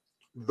what?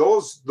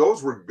 Those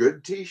were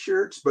good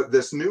t-shirts, but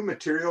this new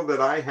material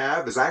that I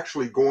have is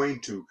actually going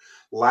to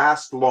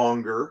last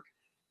longer.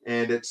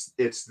 And it's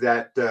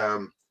that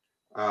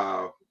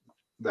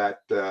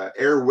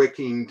air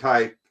wicking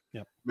type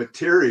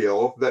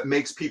material that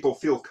makes people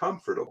feel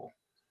comfortable.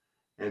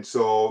 And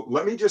so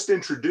let me just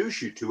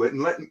introduce you to it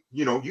and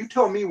you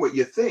tell me what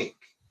you think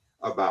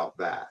about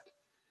that.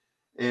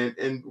 And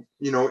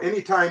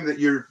anytime that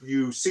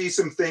you see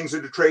some things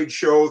at a trade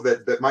show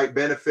that might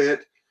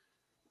benefit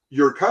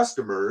your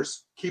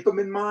customers, keep them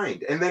in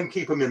mind and then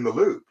keep them in the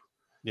loop.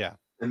 Yeah.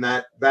 And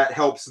that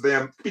helps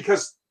them,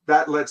 because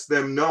that lets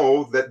them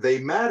know that they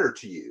matter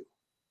to you.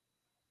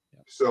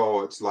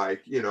 So it's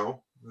like,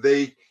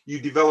 you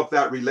develop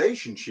that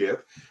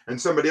relationship, and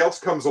somebody else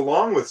comes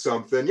along with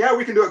something. Yeah,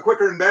 we can do it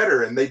quicker and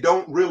better. And they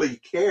don't really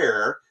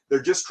care.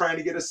 They're just trying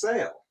to get a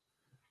sale.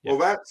 Well,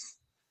 that's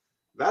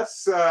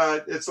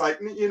it's like,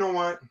 you know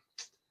what?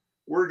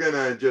 We're going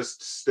to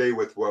just stay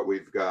with what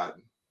we've got,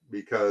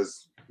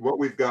 because what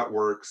we've got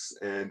works,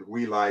 and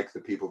we like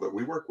the people that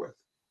we work with.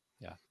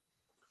 Yeah.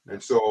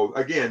 And so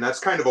again, that's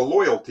kind of a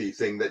loyalty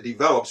thing that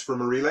develops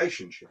from a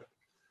relationship.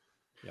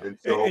 Yeah. And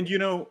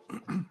so,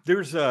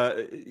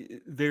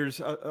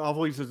 there's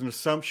always an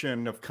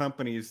assumption of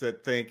companies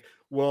that think,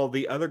 well,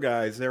 the other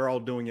guys, they're all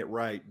doing it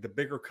right. The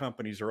bigger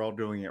companies are all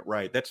doing it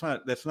right. That's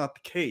not the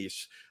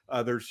case.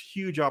 There's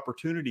huge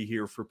opportunity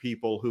here for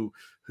people who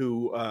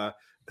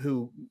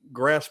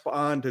grasp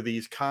onto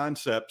these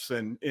concepts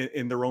and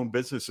in their own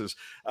businesses.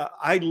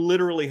 I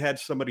literally had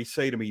somebody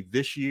say to me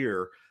this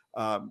year,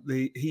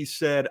 he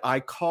said, I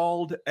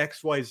called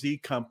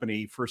XYZ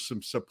company for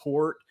some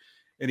support.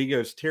 And he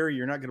goes, Terry,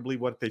 you're not going to believe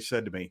what they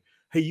said to me.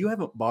 Hey, you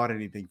haven't bought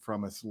anything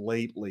from us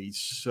lately.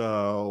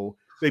 So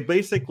they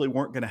basically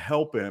weren't going to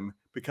help him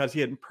because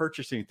he hadn't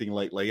purchased anything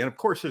lately. And of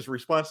course, his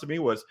response to me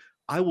was,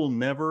 I will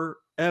never,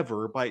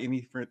 ever buy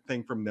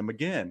anything from them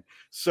again.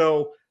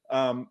 So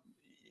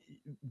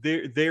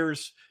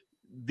there's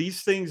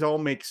these things all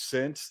make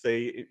sense.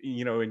 They,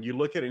 and you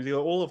look at it and you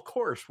go, well, of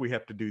course we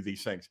have to do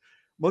these things.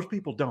 Most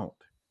people don't.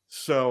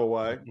 So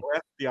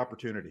grasp the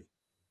opportunity.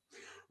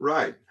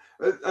 Right.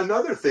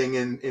 Another thing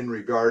in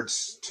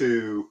regards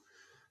to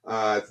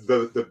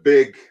the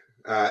big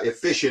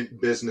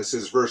efficient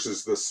businesses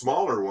versus the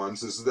smaller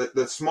ones is that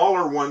the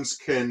smaller ones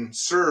can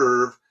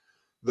serve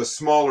the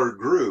smaller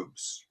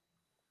groups.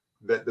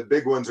 That the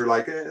big ones are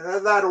like,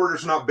 that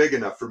order's not big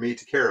enough for me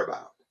to care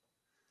about.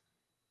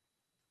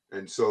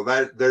 And so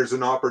that there's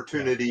an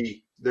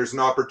opportunity. There's an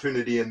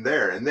opportunity in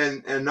there. And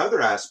then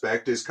another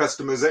aspect is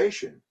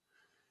customization.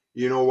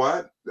 You know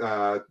what?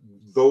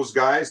 Those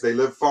guys, they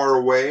live far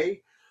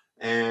away.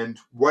 And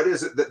what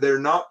is it that they're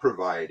not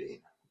providing?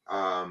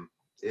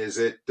 Is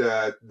it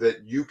that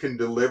you can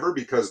deliver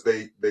because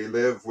they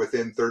live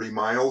within 30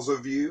 miles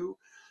of you?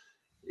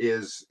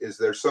 Is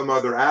there some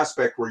other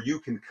aspect where you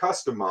can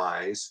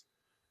customize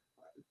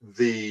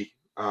the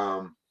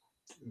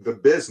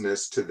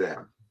business to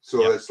them?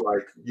 So it's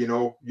like, you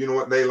know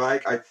what they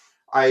like?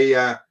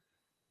 I'll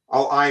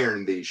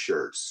iron these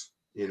shirts.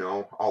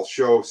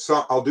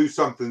 I'll do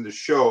something to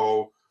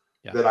show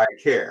that I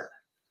care.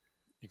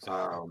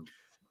 Exactly.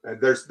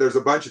 There's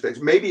a bunch of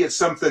things. Maybe it's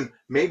something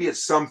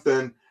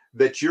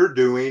that you're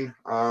doing.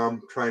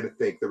 Trying to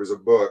think. There was a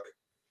book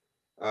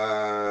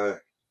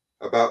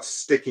about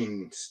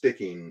sticking.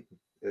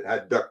 It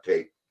had duct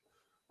tape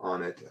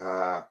on it.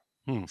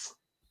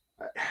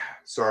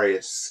 Sorry,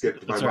 it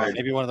skipped my mind.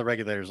 Maybe one of the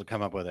regulators will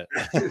come up with it.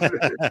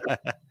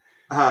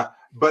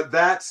 But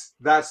that's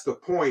the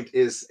point,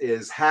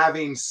 is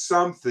having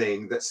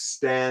something that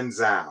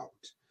stands out.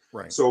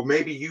 Right. So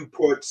maybe you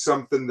put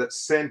something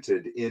that's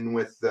scented in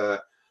with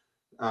the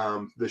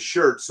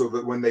shirt, so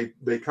that when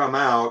they come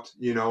out,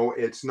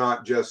 it's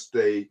not just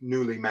a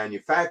newly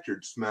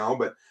manufactured smell,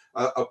 but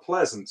a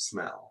pleasant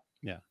smell.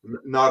 Yeah.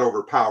 Not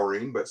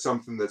overpowering, but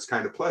something that's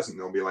kind of pleasant.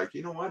 They'll be like,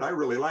 you know what? I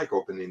really like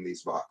opening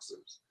these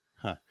boxes.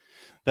 Huh.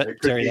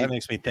 Terry, that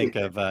makes me think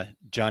of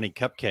Johnny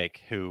Cupcake,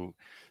 who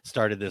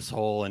started this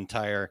whole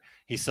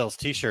he sells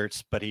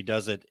t-shirts, but he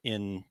does it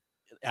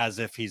as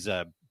if he's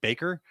a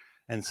baker.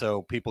 And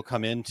so people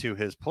come into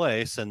his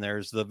place and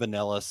there's the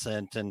vanilla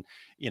scent and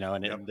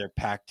they're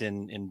packed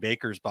in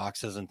baker's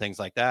boxes and things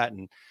like that.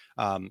 And,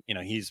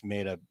 he's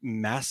made a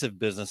massive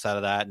business out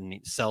of that, and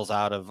he sells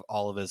out of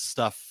all of his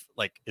stuff.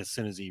 Like as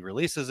soon as he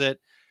releases it,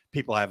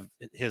 people have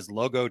his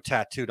logo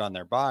tattooed on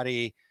their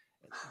body.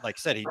 Like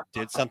I said, he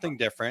did something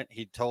different.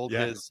 He told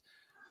his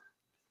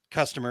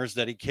customers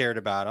that he cared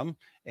about them,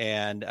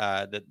 and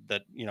that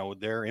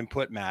their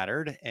input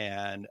mattered.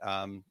 And,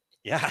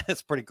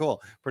 it's pretty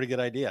cool. Pretty good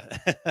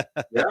idea.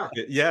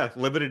 Yeah.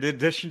 Limited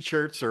edition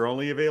shirts are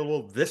only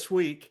available this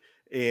week.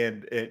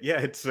 And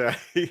it's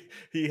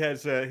he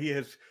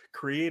has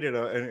created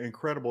an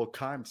incredible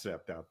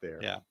concept out there.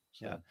 Yeah.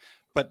 So. Yeah.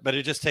 But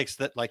it just takes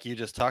that, like you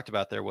just talked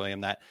about there,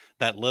 William, that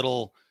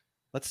little,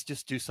 let's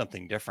just do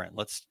something different.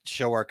 Let's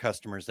show our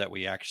customers that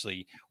we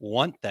actually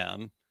want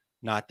them,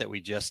 not that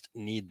we just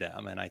need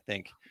them. And I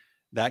think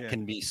that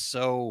can be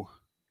so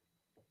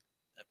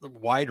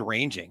wide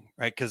ranging,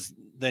 right? Because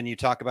then you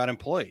talk about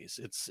employees,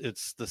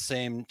 it's the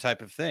same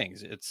type of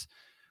things. It's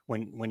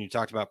when you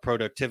talked about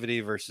productivity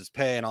versus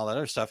pay and all that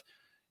other stuff,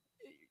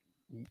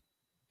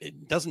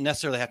 it doesn't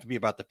necessarily have to be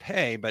about the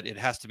pay, but it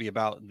has to be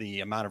about the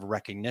amount of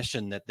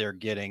recognition that they're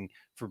getting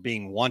for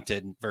being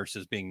wanted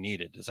versus being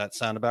needed. Does that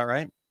sound about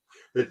right?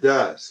 It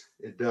does.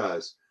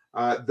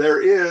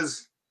 There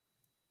is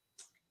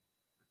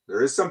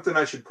something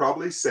I should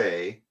probably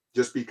say,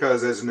 just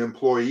because as an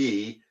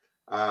employee,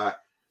 I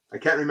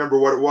can't remember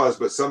what it was,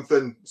 but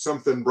something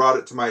brought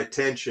it to my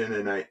attention,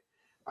 and I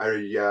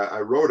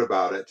wrote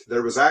about it.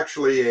 There was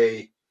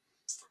actually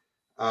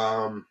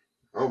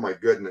Oh my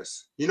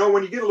goodness. You know,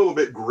 when you get a little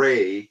bit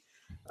gray,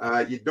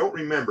 you don't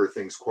remember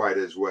things quite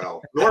as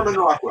well. Norman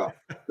Rockwell.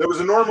 There was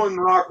a Norman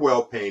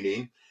Rockwell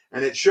painting,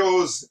 and it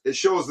shows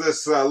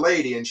this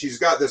lady, and she's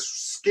got this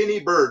skinny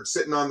bird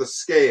sitting on the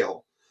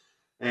scale,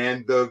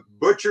 and the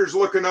butcher's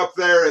looking up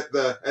there at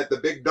the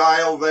big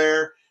dial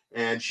there,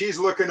 and she's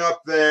looking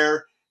up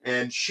there,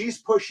 and she's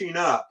pushing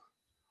up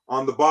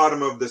on the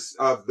bottom of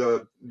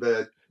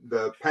the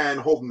pan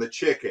holding the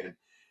chicken,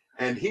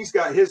 and he's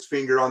got his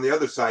finger on the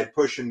other side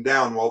pushing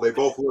down while they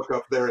both look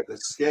up there at the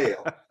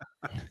scale.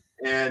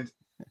 And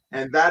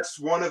that's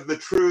one of the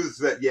truths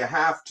that you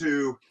have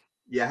to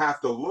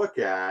look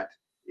at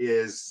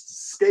is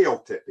scale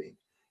tipping.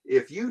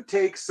 If you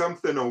take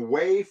something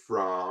away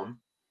from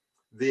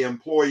the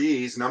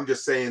employees, and I'm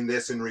just saying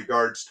this in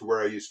regards to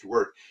where I used to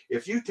work,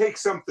 if you take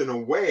something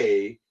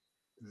away,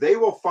 they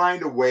will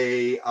find a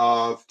way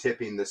of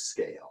tipping the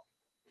scale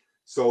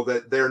so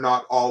that they're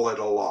not all at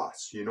a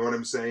loss. You know what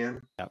I'm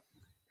saying? Yep.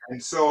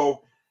 And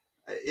so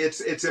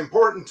it's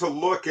important to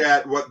look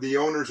at what the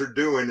owners are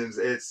doing. And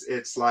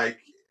it's like,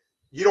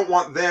 you don't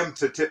want them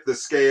to tip the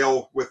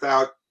scale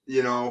without,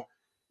 you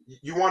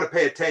want to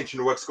pay attention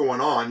to what's going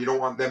on. You don't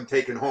want them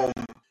taking home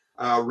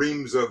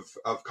reams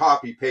of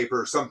copy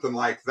paper or something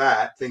like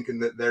that, thinking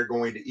that they're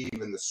going to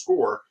even the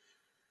score.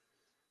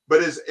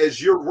 But as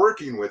you're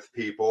working with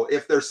people,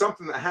 if there's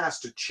something that has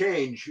to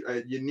change,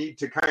 you need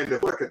to kind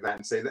of look at that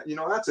and say that,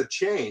 that's a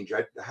change.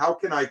 How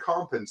can I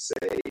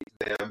compensate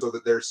them so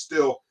that they're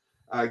still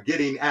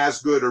getting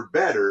as good or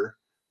better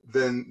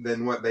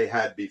than what they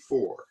had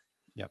before?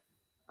 Yep.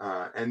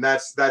 And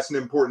that's an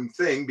important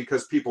thing,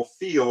 because people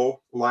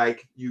feel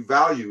like you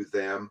value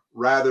them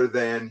rather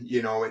than,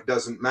 it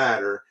doesn't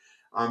matter.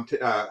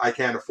 I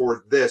can't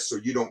afford this, so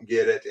you don't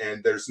get it,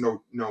 and there's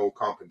no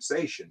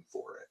compensation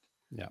for it.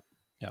 Yeah.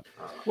 Yep.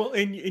 Well,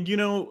 and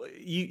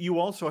you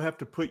also have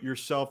to put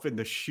yourself in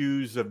the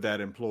shoes of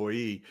that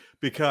employee,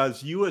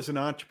 because you as an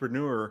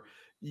entrepreneur,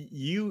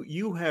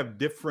 you have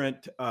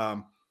different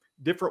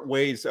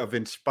ways of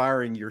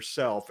inspiring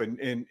yourself,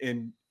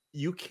 and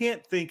you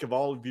can't think of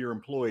all of your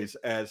employees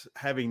as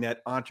having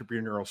that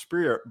entrepreneurial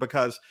spirit,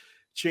 because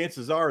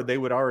chances are they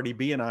would already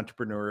be an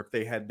entrepreneur if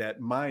they had that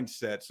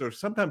mindset. So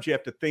sometimes you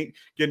have to get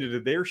into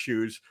their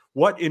shoes,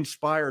 what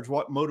inspires,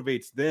 what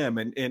motivates them.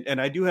 And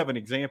I do have an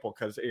example,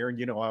 because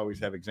Aaron, I always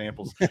have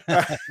examples.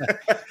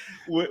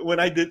 When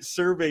I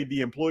surveyed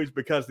the employees,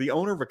 because the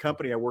owner of a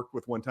company I worked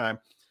with one time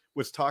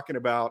was talking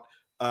about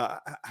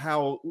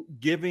how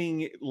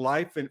giving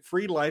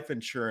free life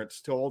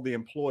insurance to all the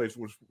employees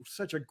was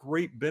such a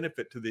great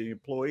benefit to the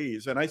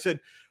employees. And I said,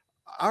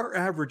 our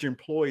average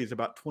employee is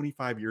about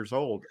 25 years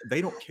old.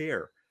 They don't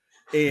care.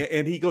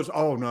 And he goes,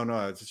 oh,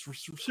 no, it's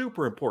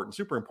super important,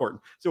 super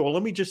important. So, well,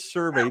 let me just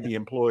survey the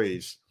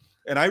employees.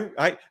 And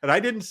I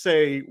didn't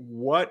say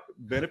what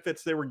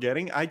benefits they were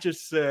getting. I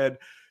just said,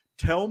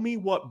 tell me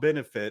what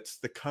benefits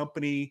the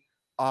company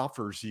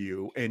offers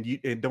you,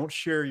 and don't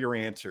share your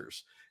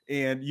answers.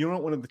 And you know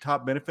what one of the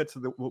top benefits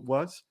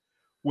was?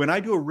 When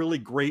I do a really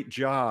great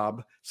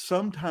job,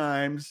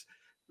 sometimes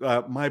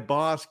my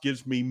boss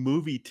gives me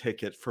movie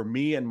tickets for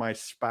me and my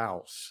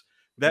spouse.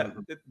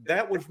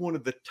 That was one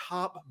of the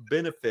top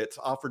benefits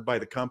offered by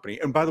the company.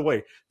 And by the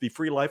way, the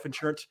free life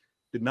insurance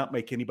did not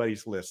make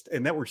anybody's list.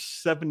 And that were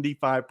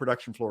 75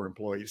 production floor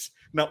employees.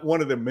 Not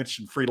one of them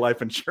mentioned free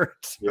life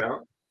insurance. Yeah.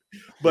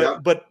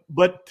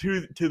 But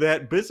to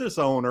that business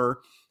owner,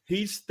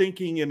 he's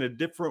thinking in a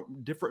different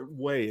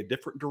way, a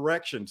different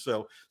direction.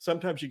 So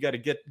sometimes you got to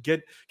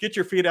get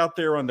your feet out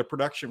there on the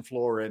production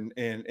floor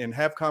and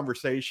have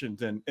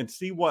conversations and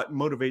see what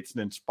motivates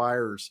and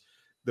inspires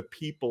the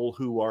people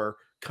who are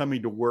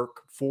coming to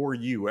work for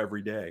you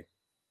every day.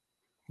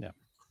 Yeah.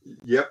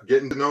 Yep.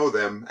 Getting to know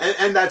them.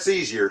 And that's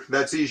easier.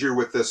 That's easier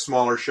with the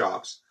smaller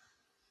shops.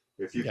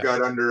 If you've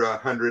got under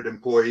 100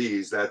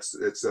 employees,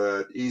 it's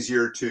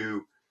easier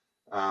to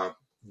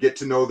get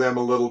to know them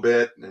a little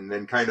bit and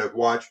then kind of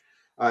watch.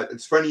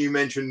 It's funny you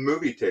mentioned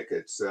movie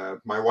tickets.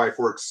 My wife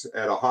works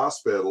at a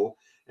hospital,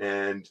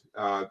 and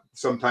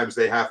sometimes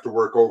they have to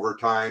work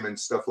overtime and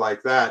stuff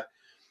like that.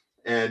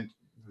 And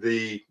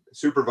the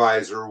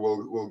supervisor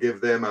will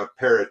give them a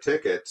pair of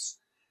tickets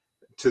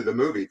to the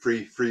movie,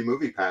 free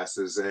movie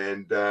passes.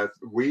 And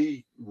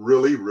we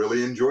really,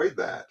 really enjoyed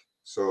that.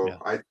 So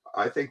yeah.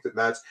 I think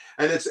that's,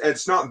 and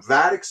it's not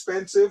that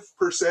expensive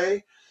per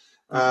se.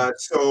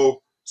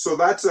 So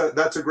that's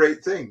a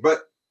great thing.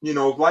 But,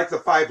 like the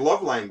 5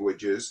 love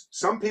languages,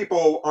 some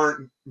people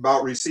aren't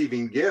about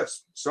receiving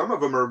gifts. Some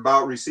of them are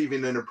about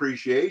receiving an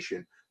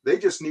appreciation. They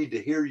just need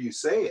to hear you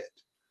say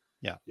it.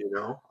 Yeah.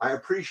 I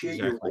appreciate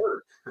your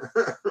work.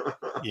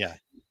 Yeah.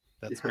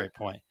 That's a great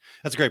point.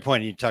 That's a great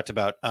point. You talked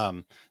about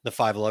the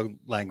 5 love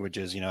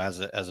languages, as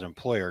an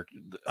employer,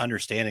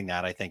 understanding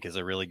that I think is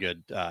a really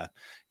good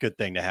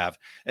thing to have.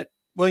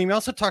 William, you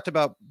also talked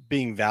about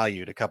being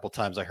valued a couple of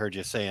times. I heard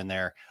you say in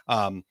there.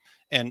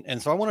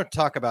 And so I want to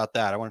talk about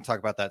that. I want to talk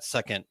about that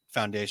second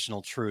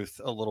foundational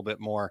truth a little bit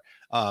more.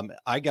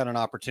 I got an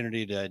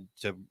opportunity to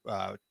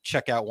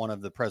check out one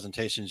of the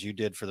presentations you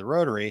did for the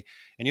Rotary,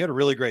 and you had a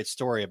really great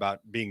story about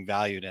being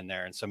valued in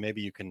there. And so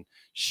maybe you can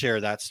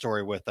share that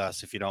story with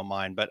us if you don't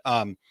mind. But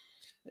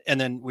and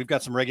then we've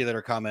got some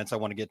regulator comments I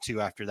want to get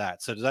to after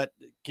that. So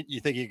you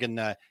think you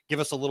can give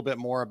us a little bit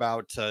more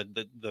about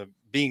the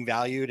being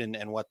valued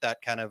and what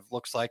that kind of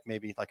looks like?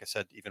 Maybe, like I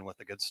said, even with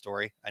a good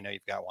story. I know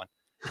you've got one.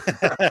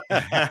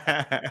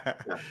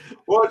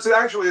 Well, it's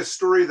actually a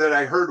story that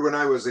I heard when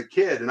I was a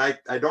kid, and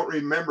I don't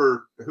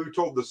remember who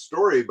told the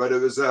story, but it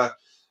was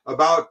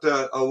about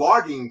a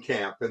logging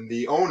camp, and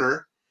the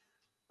owner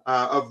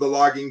of the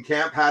logging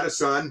camp had a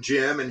son,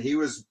 Jim, and he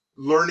was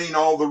learning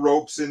all the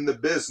ropes in the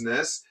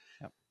business.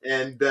 Yep.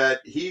 And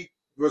he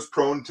was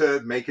prone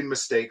to making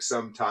mistakes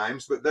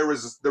sometimes, but there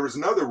was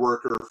another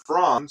worker,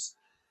 Franz,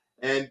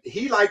 and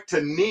he liked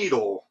to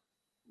needle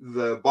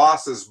the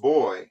boss's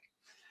boy.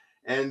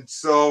 And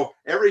so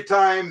every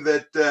time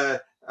that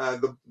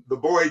the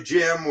boy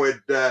Jim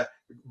would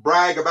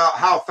brag about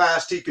how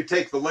fast he could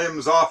take the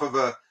limbs off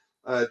of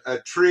a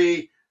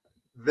tree,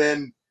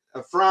 then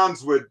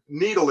Franz would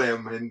needle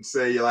him and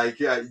say, like,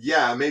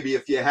 yeah, maybe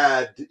if you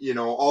had,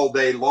 all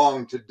day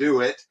long to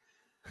do it.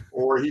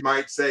 Or he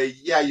might say,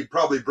 yeah, you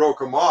probably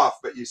broke him off,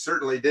 but you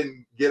certainly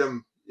didn't get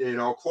him,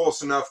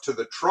 close enough to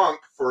the trunk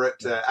for it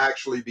to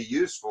actually be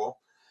useful.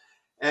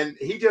 And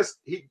he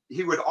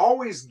would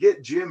always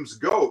get Jim's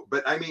goat.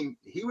 But I mean,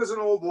 he was an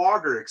old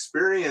logger,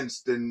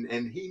 experienced,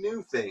 and he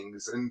knew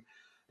things.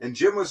 And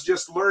Jim was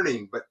just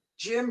learning, but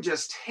Jim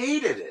just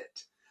hated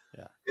it.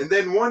 Yeah. And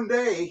then one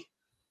day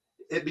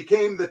it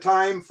became the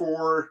time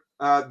for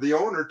the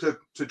owner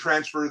to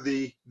transfer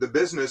the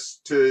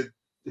business to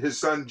his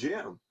son,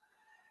 Jim.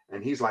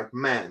 And he's like,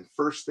 man,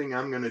 first thing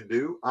I'm going to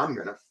do, I'm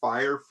going to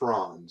fire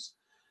Franz.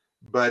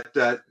 But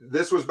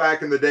this was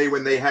back in the day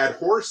when they had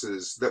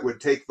horses that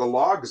would take the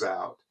logs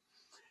out.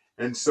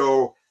 And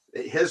so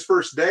his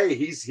first day,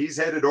 he's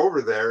headed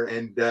over there,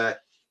 and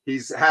he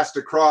has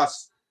to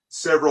cross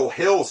several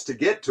hills to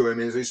get to him.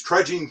 As he's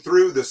trudging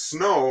through the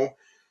snow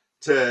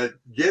to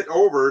get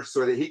over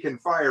so that he can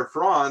fire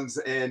Franz,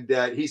 and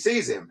he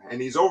sees him,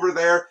 and he's over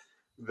there.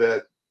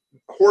 The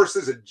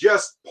horses had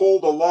just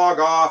pulled a log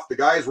off. The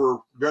guys were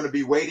going to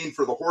be waiting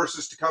for the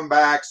horses to come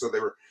back, so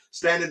they were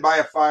standing by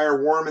a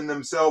fire, warming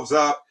themselves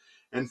up.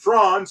 And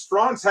Franz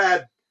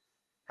had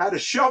a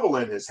shovel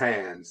in his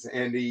hands,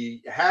 and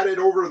he had it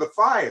over the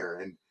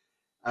fire. And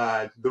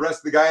the rest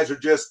of the guys are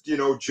just,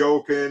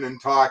 joking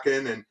and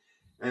talking.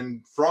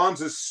 And Franz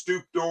is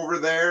stooped over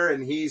there,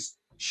 and he's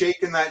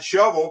shaking that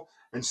shovel,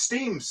 and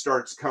steam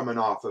starts coming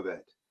off of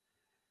it.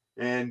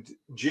 And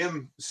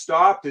Jim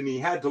stopped, and he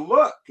had to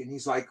look, and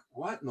he's like,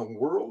 what in the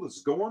world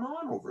is going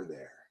on over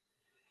there?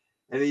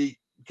 And he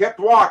kept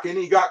walking.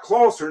 He got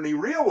closer, and he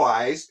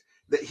realized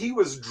that he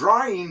was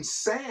drying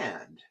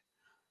sand.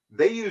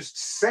 They used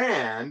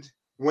sand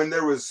when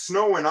there was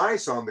snow and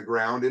ice on the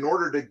ground in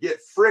order to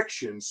get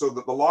friction so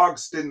that the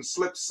logs didn't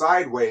slip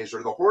sideways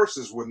or the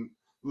horses wouldn't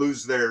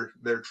lose their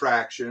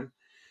traction.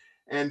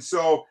 And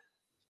so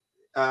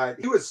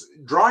he was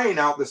drying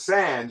out the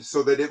sand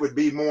so that it would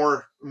be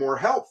more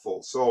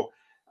helpful. So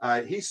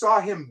he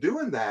saw him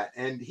doing that,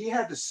 and he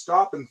had to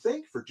stop and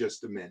think for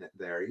just a minute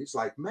there. He's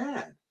like,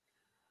 man,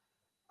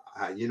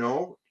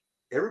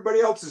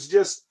 everybody else is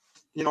just,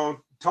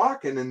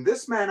 talking, and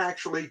this man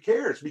actually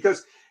cares,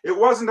 because it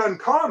wasn't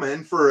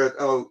uncommon for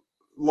a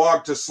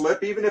log to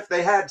slip, even if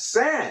they had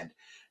sand.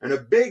 And a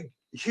big,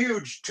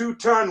 huge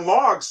 2-ton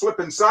log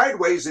slipping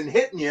sideways and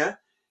hitting you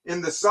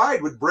in the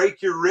side would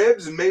break your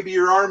ribs and maybe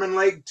your arm and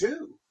leg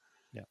too.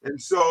 Yeah.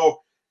 And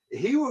so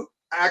he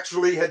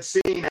actually had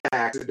seen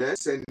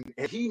accidents, and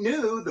he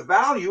knew the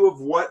value of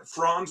what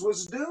Franz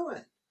was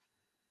doing.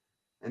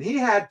 And he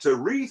had to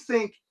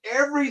rethink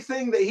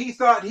everything that he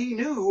thought he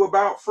knew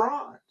about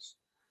Franz.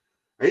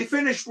 He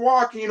finished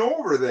walking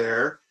over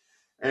there,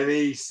 and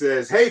he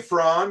says, hey,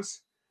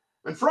 Franz.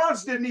 And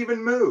Franz didn't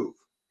even move.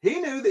 He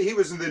knew that he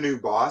was the new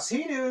boss.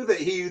 He knew that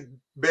he'd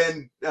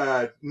been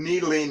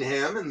needling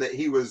him, and that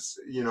he was,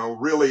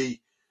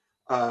 really,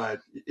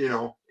 in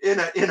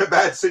a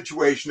bad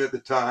situation at the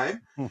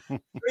time.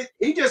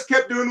 He just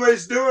kept doing what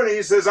he's doing.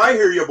 He says, I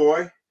hear you,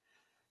 boy.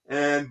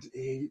 And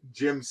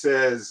Jim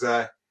says,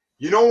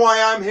 you know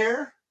why I'm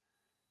here?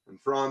 And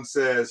Franz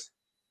says,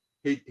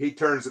 he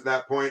turns at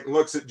that point and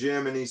looks at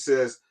Jim, and he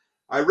says,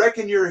 I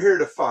reckon you're here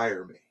to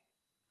fire me.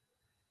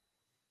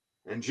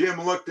 And Jim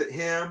looked at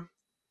him,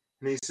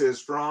 and he says,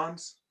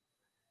 Franz,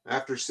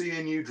 after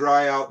seeing you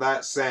dry out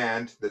that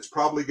sand that's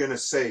probably going to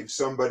save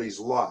somebody's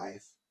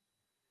life,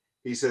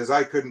 he says,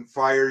 I couldn't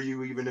fire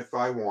you even if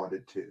I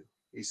wanted to.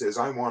 He says,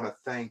 I want to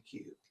thank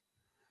you.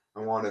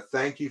 I want to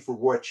thank you for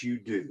what you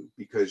do,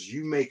 because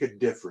you make a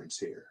difference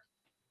here.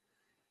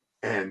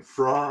 And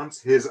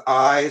Franz, his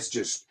eyes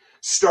just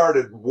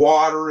started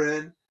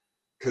watering,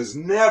 because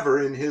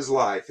never in his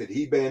life had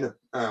he been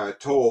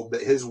told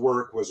that his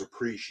work was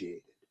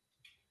appreciated.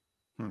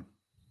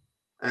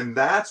 And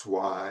that's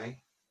why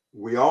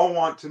we all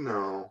want to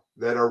know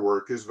that our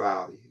work is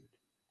valued.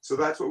 So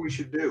that's what we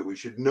should do. We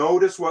should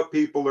notice what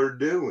people are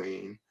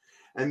doing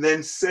and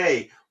then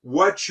say,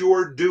 what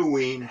you're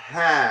doing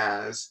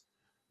has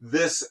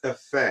this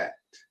effect.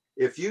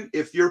 If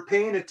you're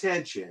paying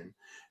attention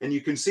and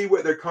you can see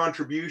what their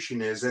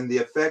contribution is and the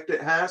effect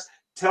it has,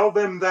 tell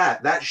them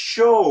that. That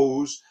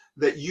shows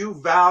that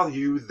you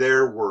value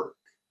their work.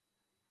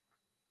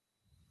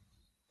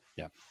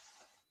 Yeah.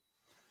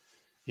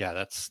 Yeah,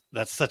 that's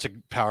such a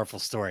powerful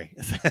story.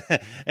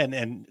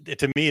 and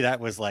to me, that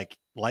was like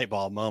light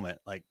bulb moment.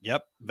 Like,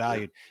 yep,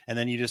 valued. And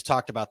then you just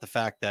talked about the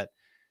fact that,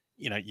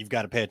 you've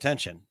got to pay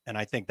attention. And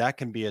I think that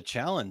can be a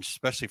challenge,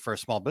 especially for a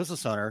small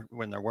business owner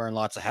when they're wearing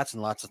lots of hats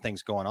and lots of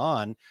things going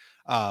on.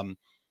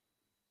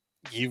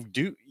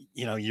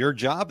 Your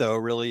job though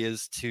really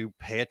is to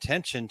pay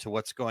attention to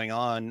what's going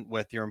on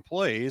with your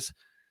employees,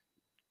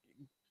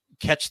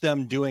 catch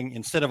them doing,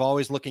 instead of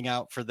always looking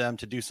out for them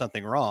to do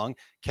something wrong,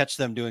 catch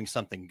them doing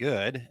something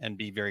good and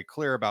be very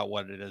clear about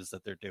what it is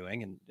that they're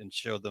doing and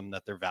show them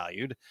that they're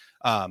valued.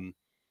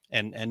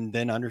 And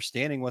then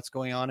understanding what's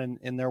going on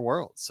in their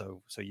world.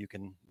 So you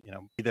can,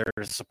 be there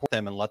to support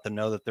them and let them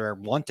know that they're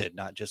wanted,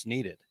 not just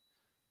needed.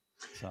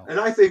 So. And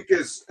I think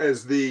as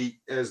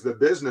the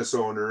business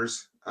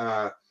owners,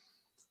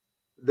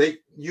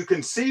 you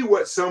can see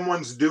what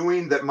someone's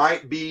doing that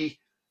might be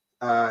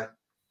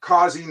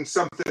causing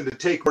something to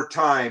take more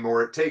time,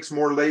 or it takes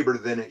more labor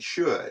than it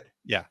should.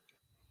 Yeah.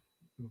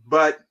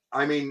 But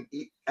I mean,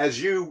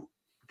 as you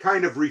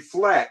kind of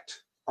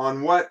reflect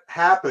on what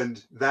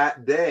happened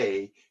that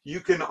day, you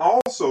can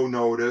also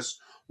notice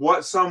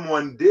what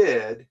someone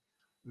did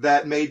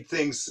that made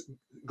things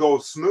go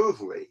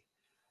smoothly,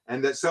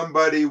 and that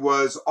somebody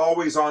was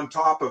always on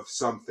top of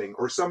something,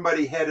 or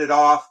somebody headed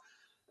off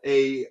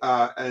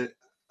an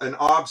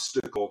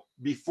obstacle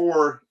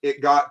before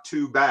it got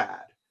too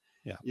bad.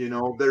 Yeah.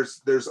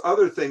 There's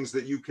other things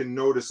that you can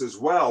notice as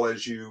well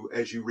as you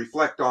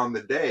reflect on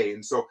the day.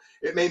 And so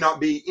it may not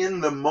be in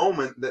the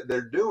moment that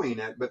they're doing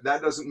it, but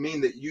that doesn't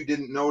mean that you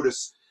didn't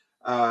notice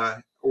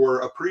or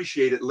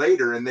appreciate it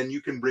later. And then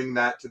you can bring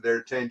that to their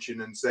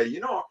attention and say,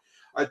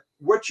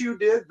 what you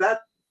did,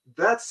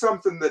 that's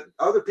something that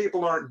other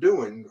people aren't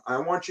doing. I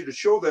want you to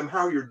show them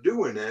how you're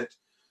doing it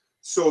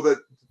so that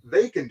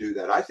they can do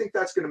that. I think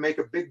that's going to make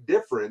a big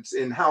difference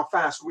in how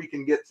fast we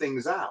can get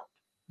things out.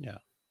 Yeah.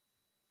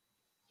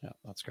 Yeah,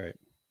 that's great.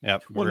 Yeah.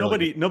 Well,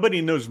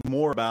 nobody knows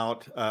more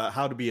about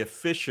how to be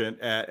efficient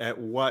at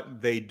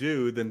what they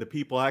do than the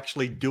people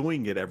actually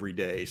doing it every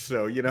day.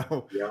 So, Yeah.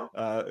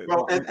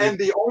 And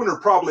the owner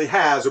probably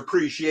has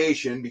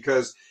appreciation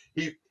because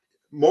he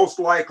most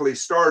likely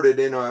started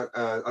in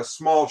a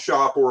small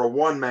shop or a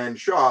one-man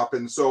shop.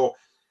 And so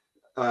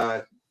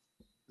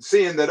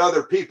seeing that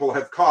other people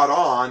have caught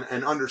on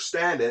and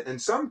understand it, and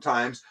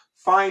sometimes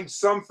find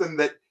something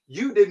that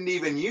you didn't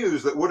even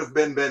use that would have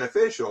been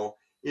beneficial.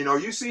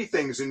 You see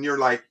things and you're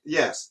like,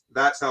 yes,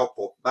 that's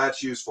helpful.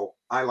 That's useful.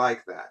 I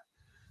like that.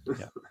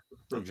 Yeah,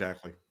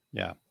 exactly.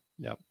 Yeah.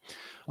 Yep.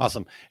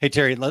 Awesome. Hey,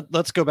 Terry,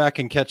 let's go back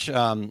and catch.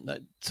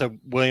 So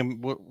William,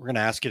 we're going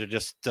to ask you to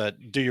just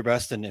do your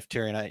best. And if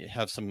Terry and I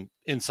have some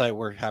insight,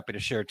 we're happy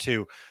to share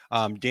too.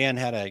 Dan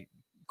had a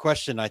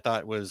question I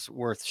thought was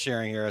worth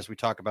sharing here as we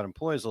talk about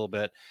employees a little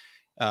bit.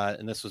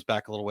 And this was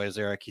back a little ways,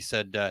 Eric. He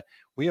said,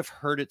 we have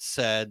heard it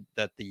said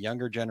that the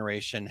younger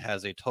generation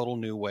has a total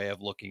new way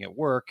of looking at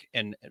work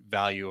and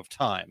value of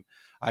time.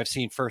 I've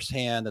seen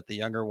firsthand that the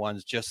younger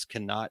ones just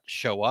cannot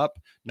show up,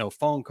 no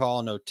phone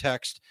call, no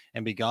text,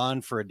 and be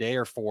gone for a day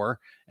or four.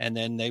 And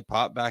then they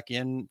pop back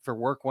in for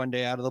work one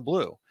day out of the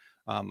blue.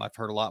 I've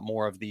heard a lot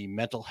more of the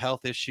mental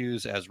health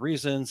issues as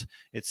reasons.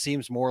 It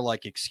seems more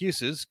like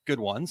excuses, good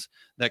ones,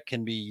 that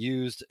can be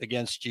used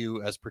against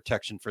you as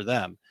protection for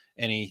them.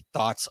 Any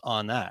thoughts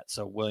on that?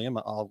 So, William,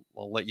 I'll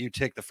let you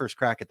take the first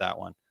crack at that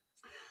one.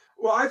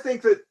 Well, I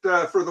think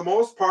that for the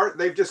most part,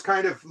 they've just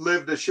kind of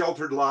lived a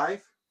sheltered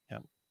life. Yeah.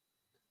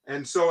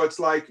 And so it's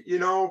like,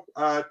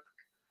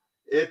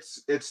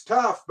 it's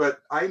tough,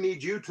 but I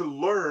need you to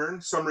learn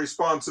some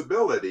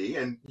responsibility,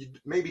 and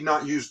maybe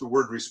not use the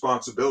word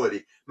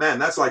responsibility. Man,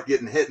 that's like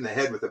getting hit in the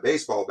head with a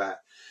baseball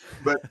bat.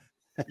 But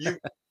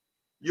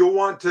you'll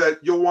want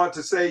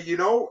to say,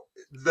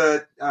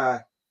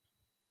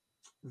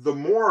 the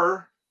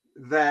more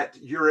that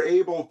you're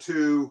able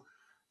to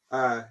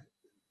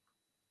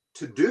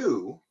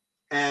do,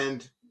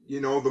 and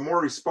the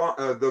more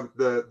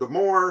the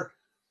more,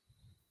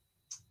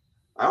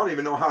 I don't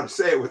even know how to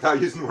say it without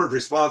using the word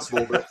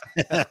responsible, but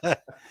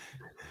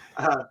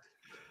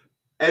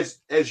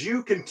as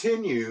you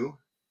continue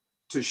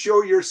to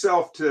show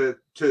yourself to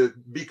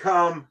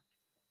become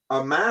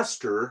a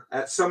master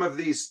at some of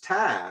these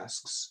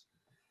tasks,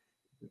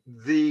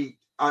 either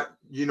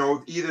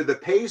the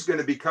pay is going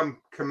to become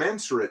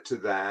commensurate to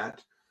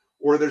that,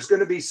 or there's going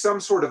to be some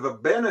sort of a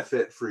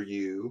benefit for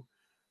you.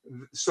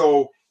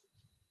 So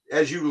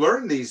as you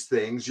learn these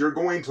things, you're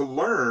going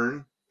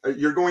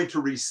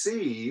to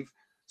receive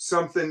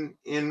something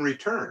in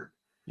return.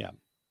 Yeah.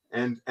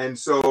 And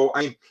so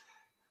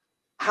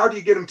how do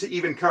you get them to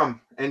even come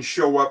and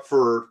show up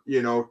for,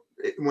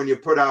 when you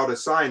put out a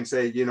sign,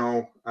 say,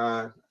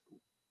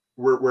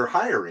 we're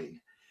hiring.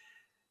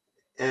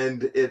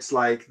 And it's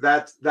like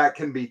that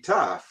can be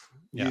tough.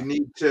 Yeah.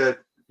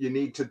 You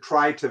need to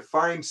try to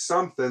find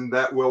something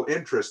that will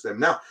interest them.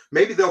 Now,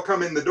 maybe they'll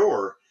come in the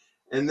door,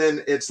 and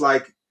then it's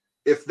like,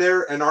 if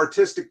they're an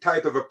artistic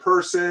type of a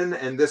person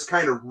and this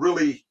kind of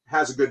really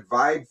has a good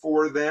vibe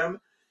for them,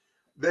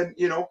 then,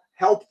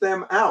 help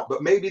them out.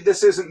 But maybe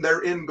this isn't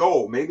their end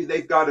goal. Maybe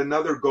they've got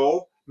another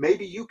goal.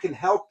 Maybe you can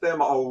help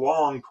them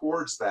along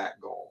towards that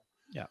goal.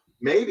 Yeah.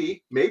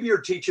 Maybe you're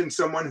teaching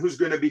someone who's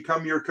going to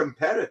become your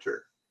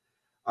competitor.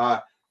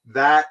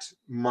 That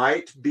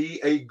might be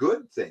a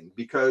good thing,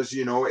 because,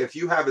 if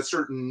you have a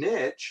certain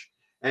niche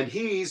and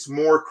he's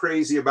more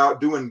crazy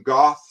about doing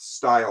goth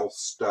style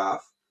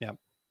stuff,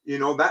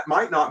 that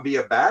might not be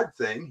a bad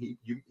thing.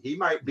 He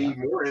might be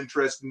more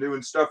interested in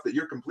doing stuff that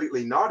you're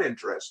completely not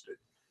interested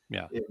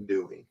in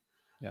doing.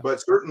 Yeah.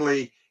 But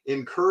certainly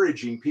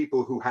encouraging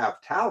people who have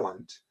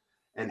talent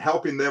and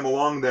helping them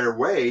along their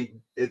way,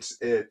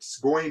 they're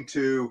going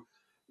to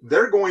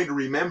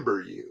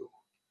remember you.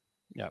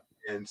 Yeah.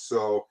 And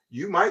so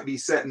you might be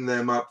setting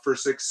them up for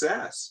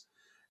success.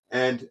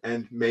 And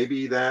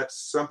maybe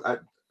that's something.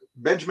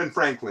 Benjamin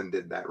Franklin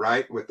did that,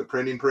 right? With the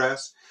printing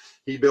press.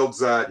 He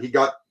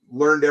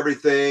learned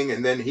everything,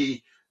 and then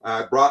he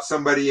brought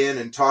somebody in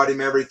and taught him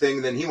everything.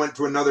 And then he went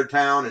to another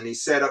town and he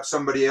set up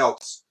somebody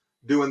else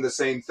doing the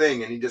same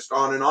thing, and he just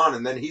on.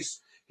 And then he's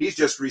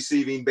just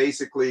receiving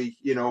basically,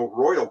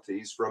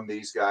 royalties from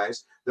these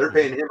guys. They're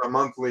paying him a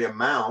monthly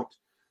amount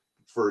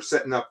for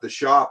setting up the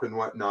shop and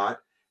whatnot.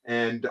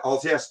 And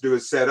all he has to do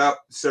is set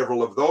up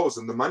several of those,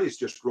 and the money's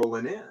just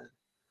rolling in.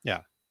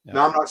 Yeah.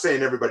 Now, I'm not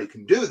saying everybody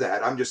can do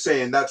that. I'm just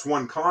saying that's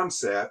one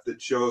concept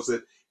that shows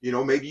that,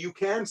 maybe you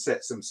can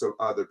set some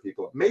other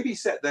people up. Maybe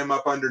set them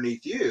up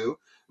underneath you.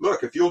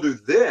 Look, if you'll do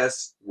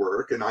this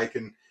work, and I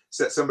can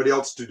set somebody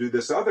else to do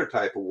this other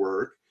type of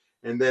work,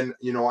 and then,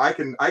 I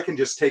can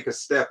just take a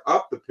step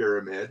up the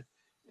pyramid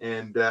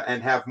and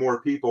have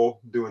more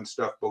people doing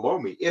stuff below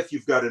me if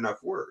you've got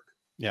enough work.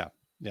 Yeah.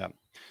 Yeah.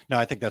 No,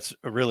 I think that's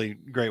a really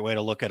great way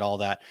to look at all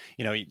that.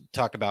 You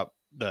talk about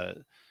that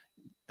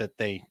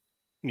they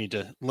need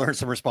to learn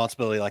some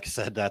responsibility. Like I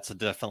said, that's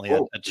definitely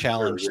a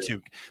challenge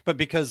too, but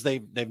because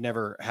they've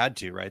never had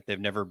to, right? They've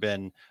never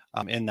been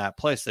in that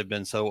place. They've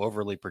been so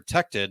overly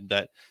protected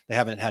that they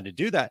haven't had to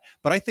do that.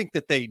 But I think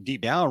that they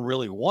deep down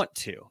really want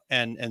to.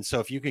 And so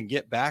if you can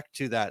get back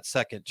to that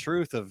second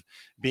truth of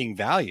being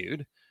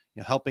valued,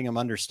 helping them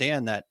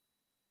understand that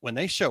when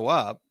they show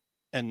up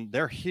and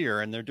they're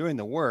here and they're doing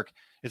the work,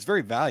 it's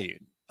very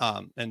valued.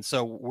 And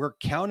so we're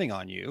counting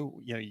on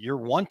you, you're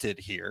wanted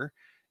here.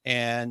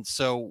 And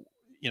so,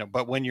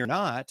 but when you're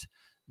not,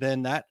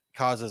 then that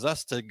causes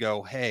us to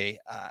go, hey,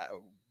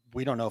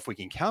 we don't know if we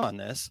can count on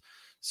this.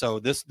 So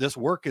this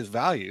work is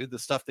valued, the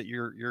stuff that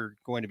you're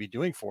going to be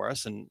doing for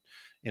us. And,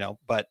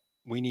 but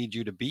we need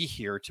you to be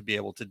here to be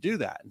able to do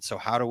that. And so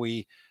how do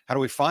we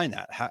find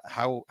that?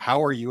 How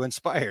are you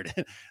inspired?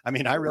 I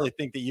mean, I really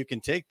think that you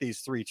can take these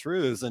three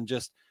truths and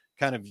just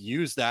kind of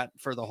use that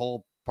for the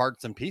whole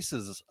parts and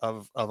pieces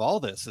of all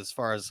this, as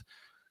far as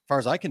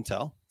I can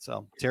tell.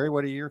 So Terry,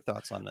 what are your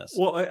thoughts on this?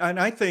 Well, and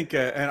I think,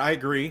 and I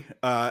agree,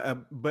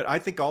 but I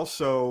think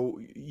also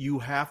you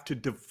have to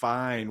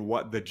define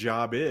what the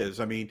job is.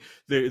 I mean,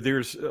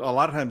 there's a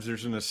lot of times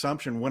there's an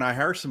assumption when I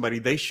hire somebody,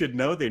 they should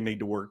know they need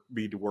to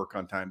work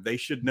on time. They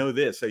should know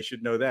this, they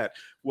should know that.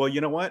 Well,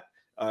 you know what?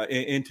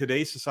 In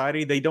today's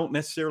society, they don't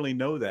necessarily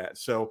know that.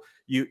 So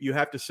you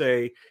have to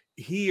say,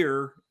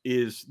 here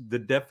is the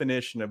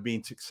definition of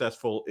being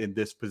successful in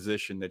this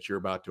position that you're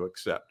about to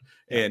accept.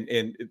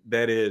 And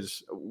that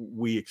is,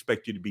 we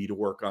expect you to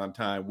work on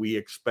time. We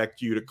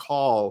expect you to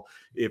call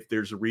if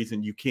there's a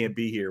reason you can't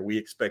be here. We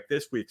expect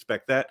this, we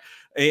expect that,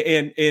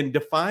 and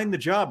define the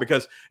job.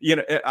 Because,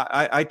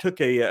 I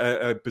took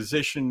a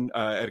position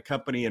at a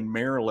company in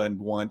Maryland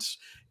once,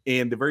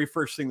 and the very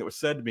first thing that was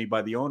said to me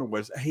by the owner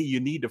was, hey, you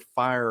need to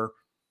fire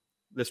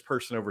this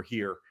person over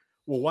here.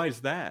 Well, why is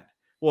that?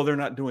 Well, they're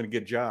not doing a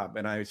good job.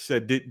 And I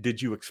said,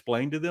 did you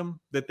explain to them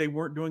that they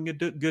weren't doing a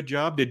good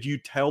job? Did you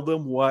tell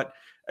them what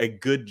a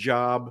good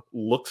job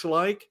looks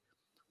like?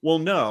 Well,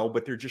 no,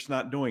 but they're just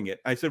not doing it.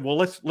 I said, well,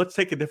 let's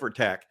take a different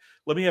tack.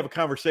 Let me have a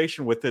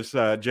conversation with this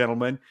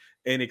gentleman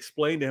and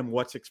explain to him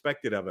what's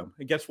expected of him.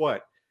 And guess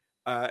what?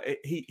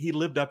 He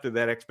lived up to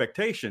that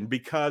expectation,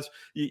 because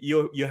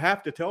you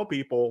have to tell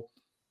people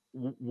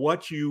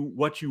what you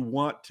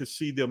want to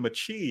see them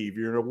achieve,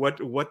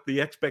 what the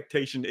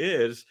expectation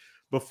is,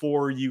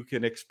 before you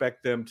can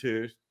expect them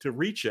to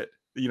reach it.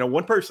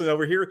 One person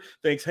over here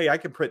thinks, hey, I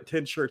can print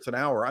 10 shirts an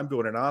hour. I'm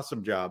doing an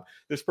awesome job.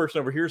 This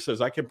person over here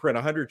says, I can print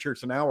 100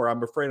 shirts an hour.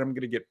 I'm afraid I'm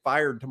going to get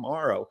fired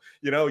tomorrow.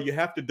 You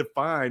have to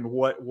define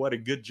what a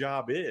good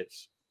job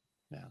is.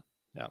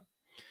 Yeah.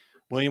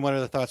 William, what are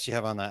the thoughts you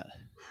have on that?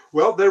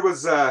 Well, there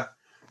was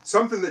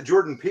something that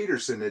Jordan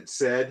Peterson had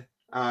said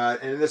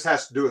and this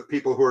has to do with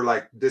people who are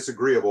like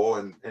disagreeable,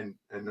 and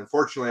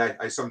unfortunately,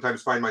 I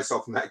sometimes find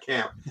myself in that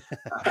camp.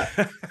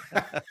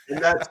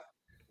 And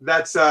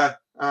that's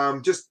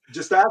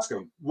just ask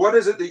them, what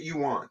is it that you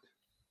want?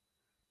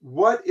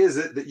 What is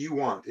it that you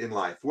want in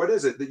life? What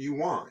is it that you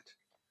want?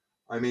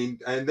 I mean,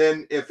 and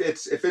then if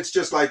it's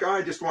just like, oh,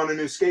 I just want a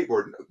new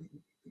skateboard,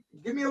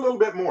 give me a little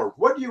bit more.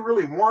 What do you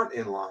really want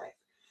in life?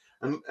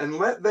 And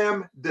let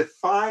them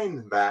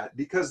define that,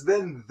 because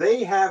then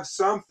they have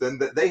something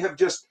that they have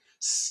just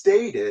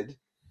stated,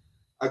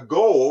 a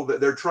goal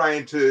that they're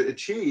trying to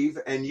achieve,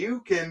 and you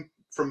can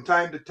from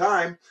time to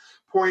time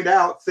point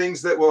out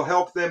things that will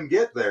help them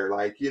get there.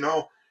 Like, you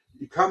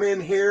come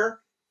in here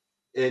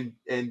and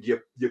you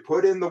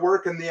put in the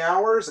work and the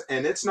hours,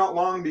 and it's not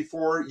long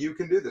before you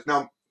can do this.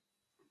 Now,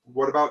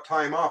 what about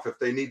time off? If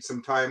they need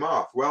some time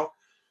off, well,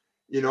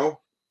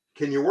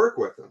 can you work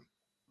with them?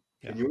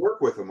 Can you work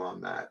with them on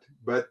that?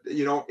 But,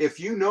 if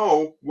you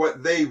know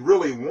what they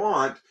really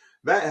want,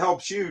 that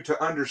helps you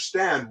to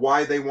understand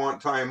why they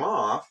want time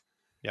off.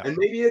 Yeah. And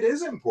maybe it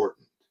is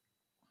important.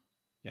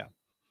 Yeah,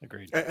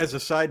 agreed. As a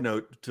side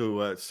note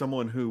to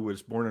someone who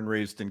was born and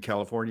raised in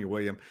California,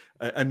 William,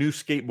 a new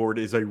skateboard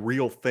is a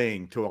real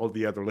thing to all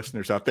the other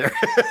listeners out there.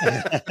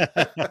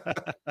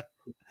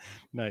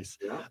 Nice.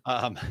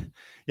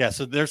 Yeah.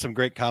 So there's some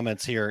great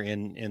comments here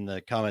in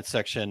the comments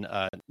section.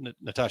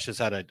 Natasha's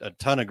had a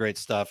ton of great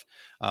stuff.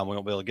 We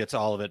won't be able to get to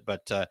all of it,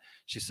 but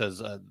she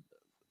says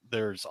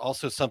there's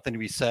also something to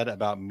be said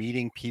about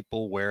meeting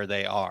people where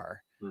they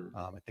are.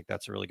 I think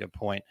that's a really good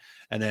point.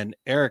 And then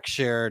Eric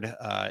shared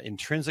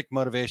intrinsic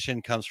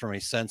motivation comes from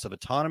a sense of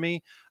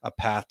autonomy, a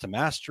path to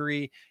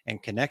mastery,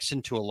 and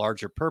connection to a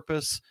larger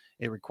purpose.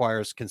 It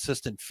requires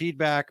consistent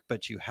feedback,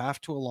 but you have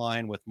to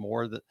align with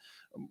more the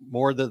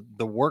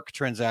work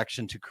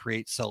transaction to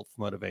create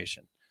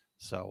self-motivation.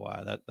 So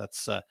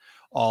that's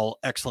all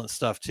excellent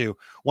stuff too.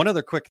 One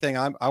other quick thing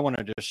I want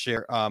to just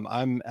share.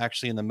 I'm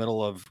actually in the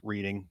middle of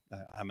reading.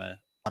 I'm a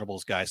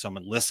Audibles guy, so I'm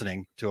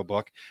listening to a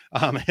book.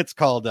 It's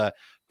called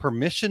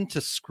Permission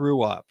to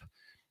Screw Up.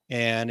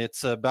 And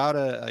it's about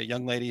a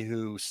young lady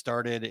who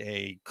started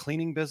a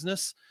cleaning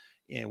business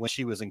when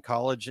she was in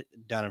college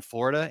down in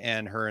Florida,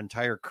 and her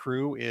entire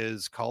crew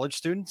is college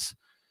students.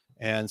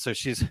 And so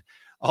she's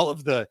all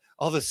the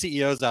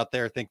CEOs out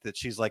there think that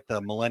she's like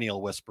the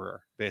millennial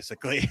whisperer,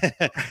 basically.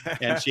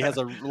 And she has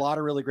a lot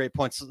of really great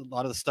points. A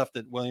lot of the stuff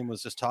that William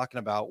was just talking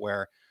about,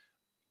 where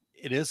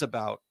it is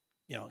about,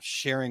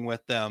 sharing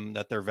with them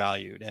that they're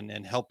valued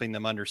and helping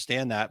them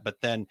understand that,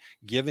 but then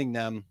giving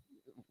them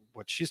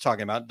what she's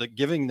talking about,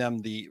 giving them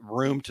the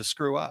room to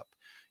screw up.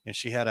 And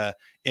she had a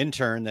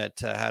intern that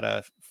had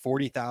a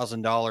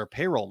 $40,000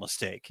 payroll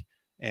mistake.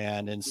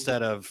 And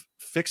instead of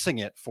fixing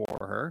it for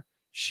her,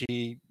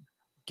 she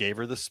gave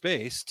her the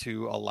space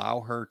to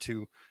allow her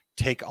to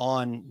take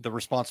on the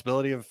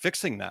responsibility of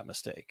fixing that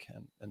mistake.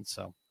 And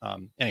so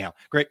anyhow,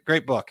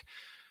 great book.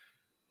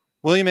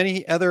 William,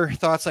 any other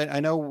thoughts?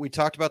 I know we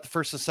talked about the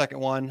first and second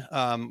one.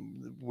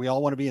 We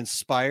all want to be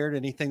inspired.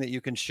 Anything that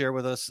you can share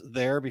with us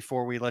there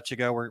before we let you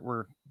go?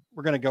 We're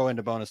going to go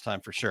into bonus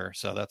time for sure,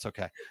 so that's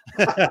okay.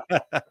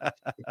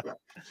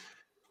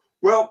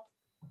 Well,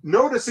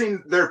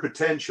 noticing their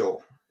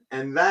potential,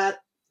 and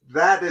that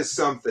is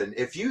something.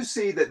 If you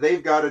see that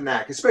they've got a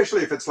knack,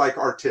 especially if it's like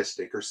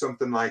artistic or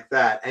something like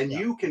that, and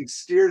you can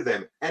steer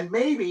them, and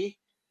maybe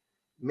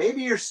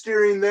you're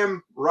steering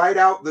them right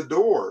out the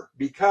door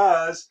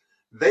because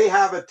they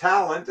have a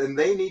talent and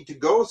they need to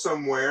go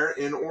somewhere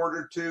in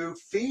order to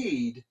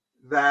feed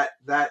that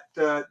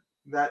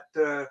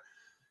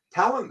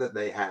talent that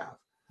they have.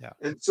 Yeah.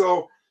 And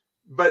so,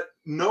 but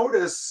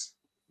notice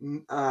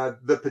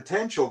the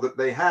potential that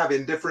they have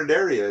in different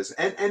areas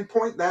and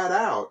point that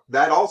out.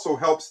 That also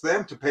helps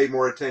them to pay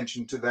more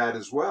attention to that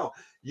as well.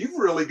 You've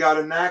really got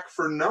a knack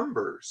for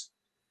numbers.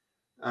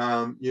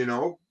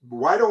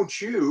 Why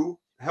don't you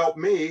help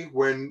me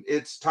when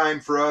it's time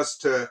for us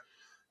to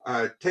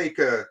take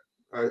a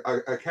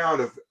account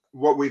of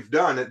what we've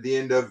done at the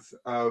end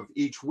of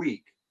each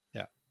week.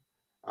 Yeah.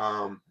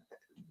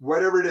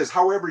 Whatever it is,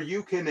 however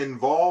you can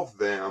involve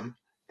them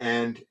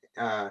and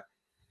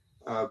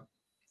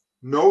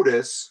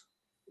notice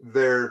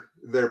their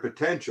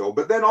potential,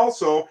 but then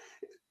also,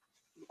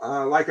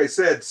 like I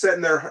said,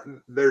 setting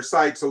their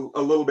sights a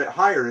little bit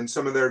higher in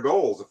some of their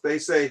goals. If they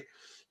say,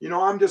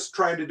 I'm just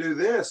trying to do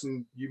this,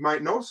 and you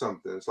might know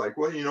something. It's like,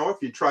 well,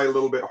 if you try a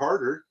little bit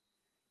harder,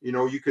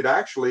 you could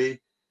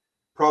actually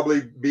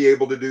probably be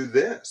able to do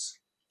this.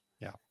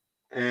 Yeah.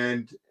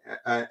 And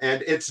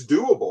it's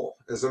doable,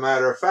 as a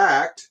matter of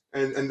fact.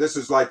 And this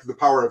is like the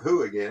power of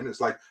who again. It's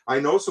like, I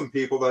know some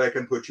people that I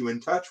can put you in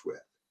touch with.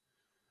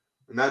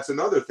 And that's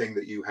another thing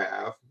that you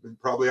have, and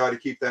probably ought to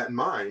keep that in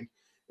mind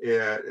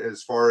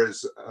as far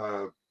as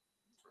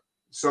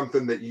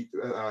something that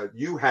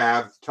you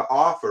have to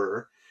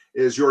offer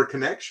is your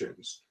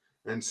connections.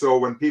 And so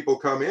when people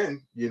come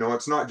in,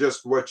 it's not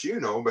just what you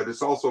know, but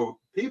it's also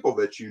people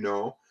that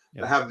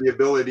that have the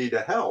ability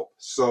to help.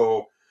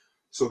 So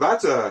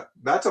that's a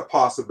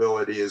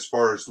possibility as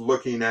far as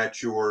looking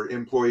at your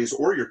employees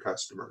or your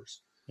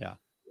customers. Yeah.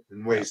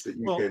 in ways that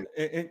you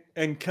can.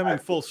 And coming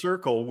full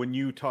circle, when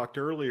you talked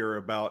earlier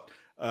about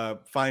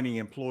finding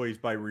employees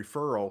by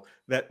referral,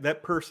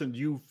 that person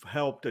you've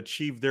helped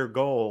achieve their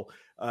goal,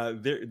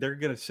 they're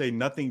going to say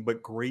nothing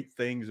but great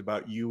things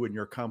about you and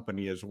your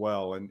company as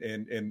well,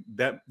 and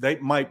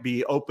that might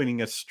be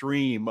opening a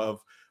stream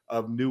of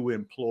new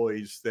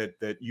employees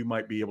that you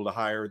might be able to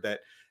hire that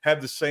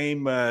have the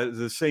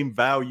same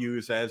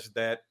values as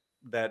that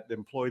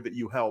employee that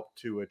you help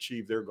to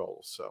achieve their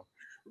goals. So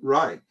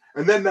Right.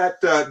 And then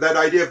that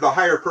idea of the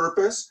higher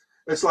purpose,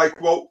 it's like,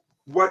 well,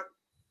 what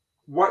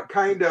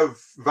kind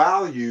of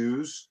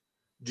values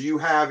do you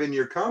have in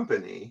your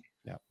company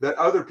that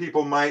other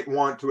people might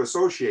want to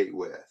associate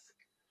with?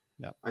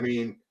 Yeah. I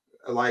mean,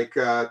 like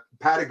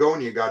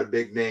Patagonia got a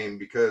big name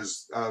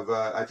because of,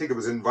 I think it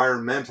was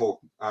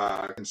environmental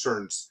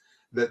concerns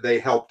that they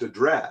helped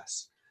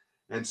address.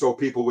 And so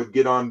people would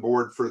get on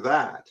board for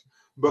that.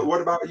 But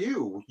what about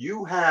you?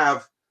 You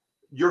have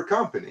your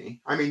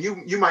company. I mean,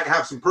 you might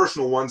have some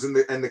personal ones, and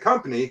the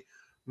company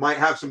might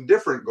have some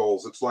different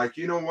goals. It's like,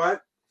 you know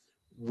what?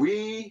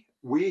 We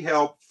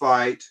help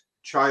fight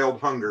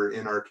child hunger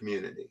in our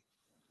community.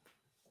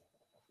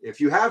 If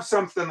you have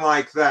something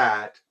like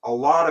that, a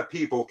lot of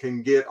people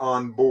can get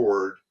on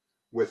board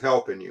with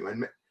helping you.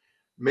 And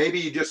maybe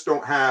you just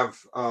don't have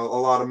a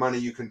lot of money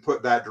you can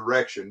put that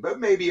direction. But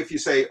maybe if you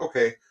say,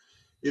 okay,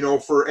 you know,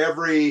 for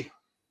every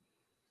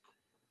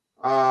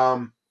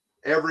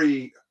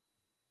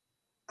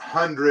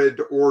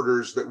 100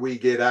 orders that we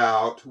get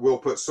out, we'll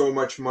put so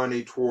much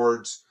money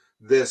towards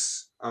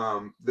this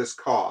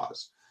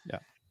cause. Yeah.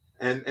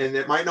 And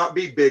it might not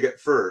be big at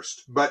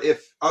first, but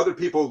if other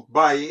people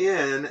buy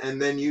in and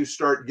then you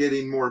start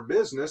getting more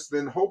business,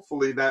 then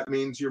hopefully that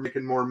means you're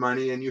making more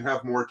money and you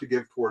have more to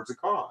give towards a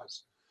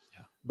cause.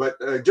 Yeah.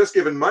 But just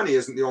giving money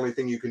isn't the only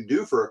thing you can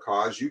do for a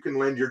cause. You can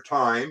lend your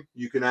time.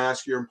 You can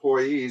ask your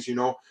employees, you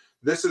know,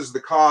 this is the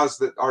cause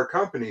that our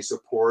company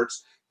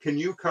supports. Can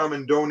you come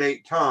and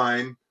donate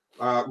time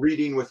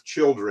reading with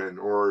children,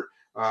 or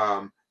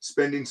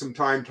spending some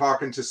time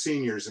talking to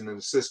seniors in an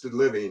assisted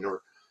living,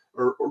 or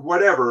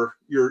whatever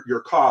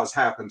your cause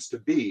happens to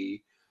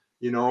be?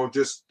 You know,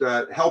 just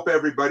help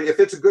everybody. If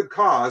it's a good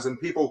cause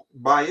and people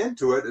buy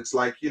into it, it's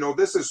like, you know,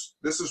 this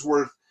is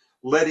worth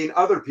letting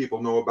other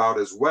people know about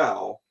as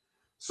well,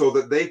 so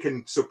that they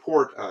can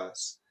support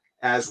us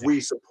as we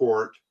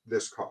support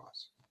this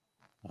cause.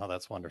 Oh,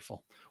 that's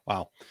wonderful.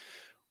 Wow.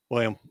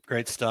 William,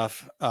 great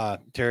stuff.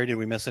 Terry, did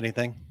we miss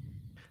anything?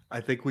 I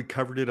think we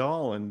covered it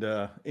all, and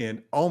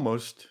in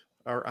almost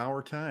our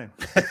hour time.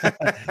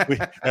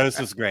 This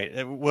was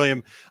great,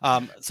 William.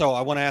 So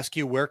I want to ask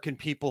you, where can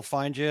people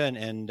find you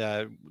and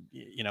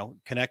you know,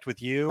 connect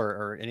with you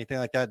or anything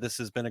like that? This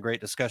has been a great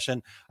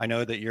discussion. I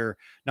know that you're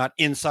not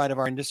inside of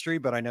our industry,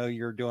 but I know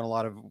you're doing a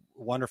lot of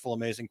wonderful,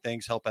 amazing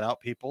things, helping out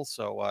people.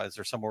 So is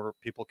there somewhere where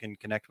people can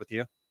connect with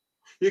you?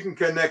 You can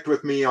connect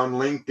with me on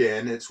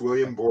LinkedIn. It's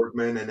William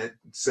Boardman, and it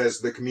says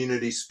the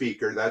community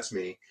speaker. That's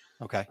me.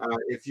 Okay.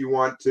 If you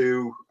want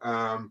to,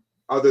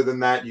 other than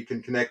that, you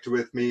can connect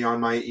with me on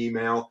my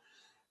email,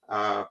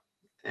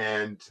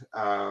 and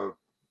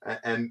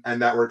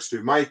that works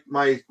too. My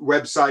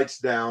website's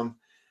down.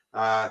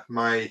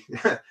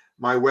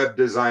 My web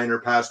designer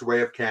passed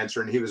away of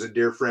cancer, and he was a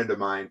dear friend of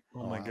mine.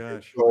 Oh my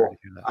gosh! So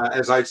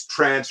as I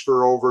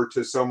transfer over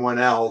to someone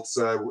else,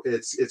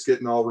 it's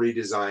getting all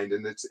redesigned,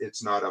 and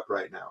it's not up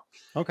right now.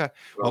 Okay.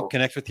 So, well,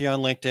 connect with you on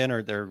LinkedIn,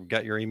 or they've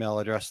got your email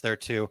address there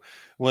too.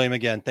 William,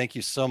 again, thank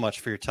you so much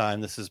for your time.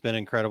 This has been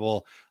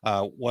incredible.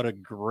 What a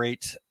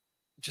great,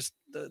 just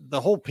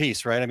the whole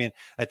piece, right? I mean,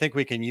 I think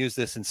we can use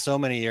this in so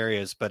many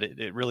areas, but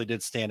it really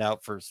did stand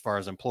out for as far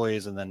as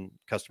employees and then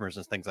customers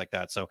and things like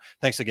that. So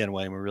thanks again,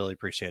 William. We really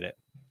appreciate it.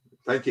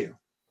 Thank you.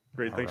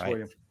 Great. Thanks,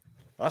 William.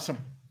 Awesome.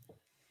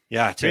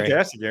 Yeah. Terry.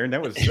 Fantastic, Aaron.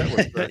 That was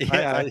great.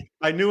 Yeah.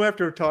 I knew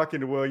after talking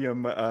to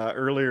William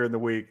earlier in the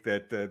week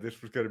that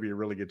this was going to be a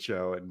really good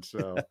show. And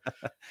so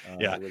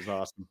yeah, it was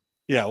awesome.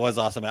 Yeah, it was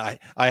awesome. I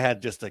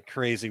had just a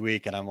crazy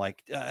week, and I'm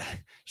like,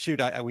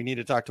 shoot, we need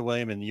to talk to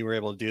William, and you were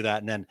able to do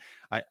that. And then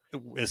I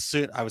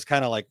was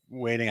kind of like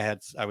waiting. I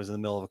was in the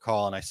middle of a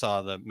call, and I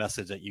saw the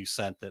message that you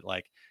sent that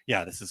like,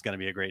 yeah, this is going to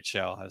be a great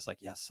show. I was like,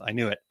 yes, I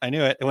knew it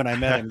when I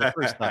met him the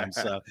first time.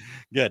 So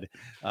good.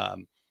 All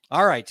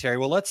right, Terry.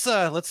 Well, let's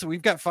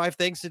we've got 5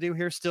 things to do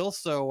here still.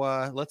 So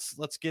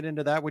let's get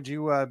into that. Would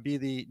you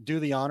do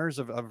the honors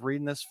of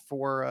reading this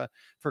for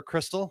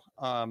Crystal?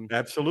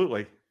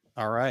 Absolutely.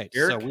 All right,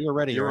 Eric, so we are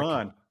ready. You're Eric.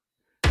 on.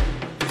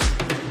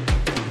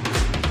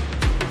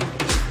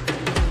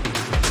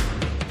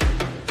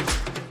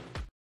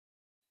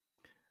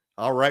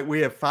 All right, we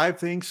have 5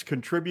 things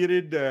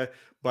contributed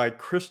by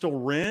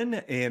Crystal Wren,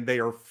 and they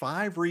are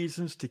 5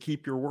 reasons to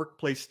keep your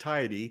workplace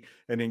tidy,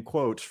 and in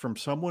quotes, from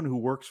someone who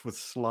works with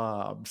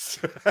slobs.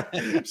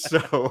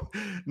 So,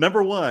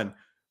 number 1,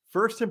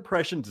 first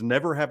impressions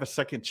never have a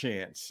second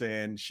chance.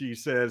 And she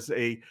says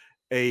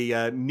a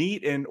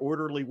neat and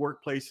orderly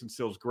workplace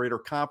instills greater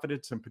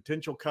confidence in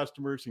potential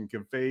customers and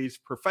conveys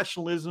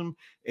professionalism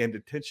and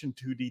attention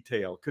to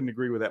detail. Couldn't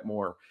agree with that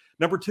more.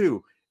 Number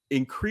 2,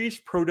 increase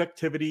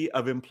productivity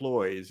of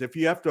employees. If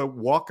you have to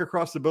walk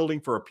across the building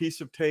for a piece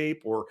of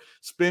tape or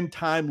spend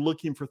time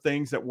looking for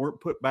things that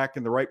weren't put back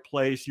in the right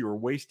place, you are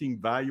wasting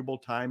valuable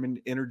time and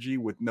energy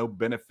with no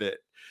benefit.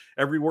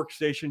 Every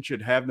workstation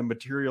should have the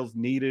materials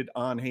needed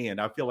on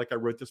hand. I feel like I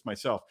wrote this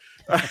myself.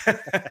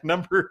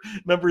 Number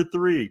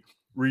 3,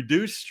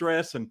 reduce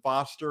stress and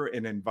foster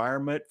an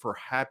environment for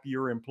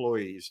happier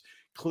employees.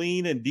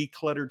 Clean and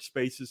decluttered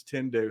spaces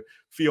tend to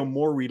feel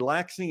more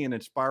relaxing and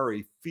inspire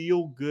a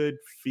feel-good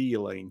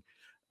feeling.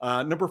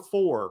 Number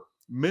 4,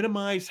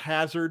 minimize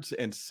hazards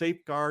and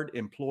safeguard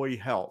employee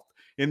health.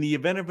 In the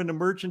event of an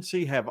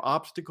emergency, having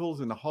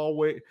obstacles in the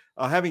hallway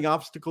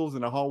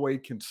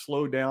can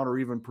slow down or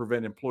even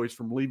prevent employees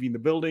from leaving the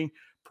building.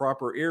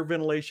 Proper air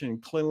ventilation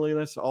and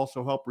cleanliness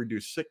also help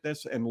reduce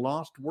sickness and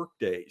lost work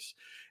days.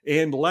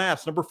 And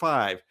last, number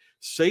 5,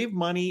 save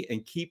money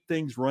and keep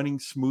things running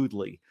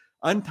smoothly.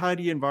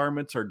 Untidy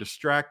environments are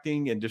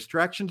distracting, and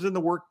distractions in the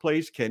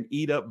workplace can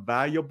eat up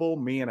valuable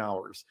man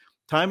hours.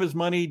 Time is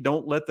money.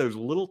 Don't let those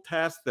little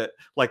tasks that,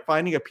 like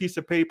finding a piece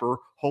of paper,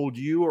 hold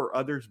you or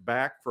others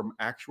back from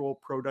actual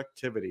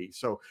productivity.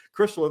 So,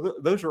 Crystal,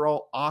 those are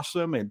all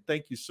awesome, and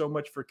thank you so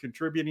much for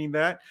contributing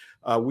that.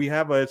 We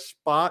have a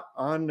spot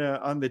on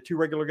the Two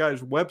Regular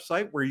Guys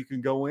website where you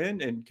can go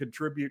in and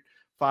contribute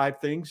 5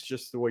 things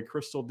just the way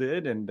Crystal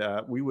did, and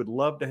we would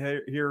love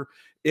to hear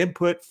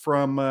input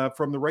from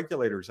the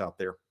regulators out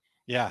there.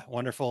 Yeah,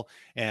 wonderful.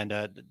 And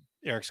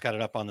Eric's got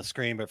it up on the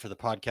screen, but for the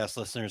podcast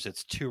listeners,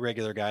 it's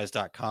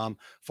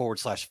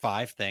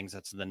tworegularguys.com/5 things.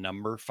 That's the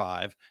number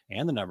 5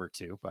 and the number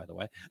 2, by the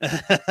way.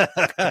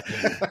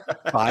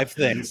 5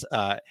 things.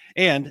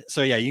 And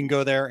so, yeah, you can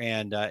go there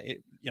and,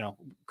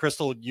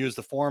 Crystal used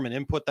the form and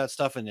input that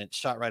stuff, and it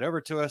shot right over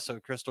to us. So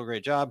Crystal,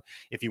 great job.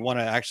 If you want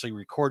to actually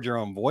record your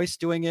own voice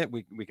doing it,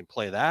 we can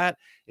play that.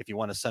 If you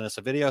want to send us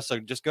a video, so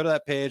just go to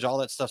that page. All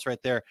that stuff's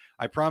right there.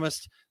 I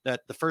promised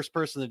that the first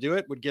person to do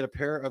it would get a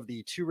pair of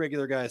the Two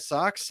Regular Guys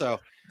socks. So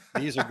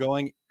these are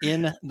going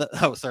in the,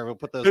 we'll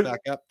put those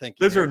back up. Thank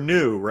you. Those are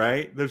new,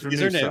 right? These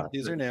are new.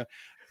 These are new.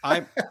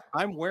 I'm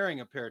wearing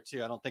a pair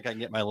too. I don't think I can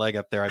get my leg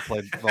up there. I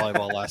played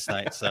volleyball last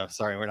night, so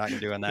sorry, we're not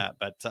doing that.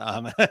 But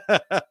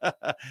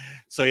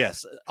so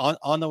yes,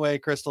 on the way,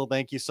 Crystal.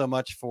 Thank you so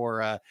much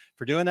for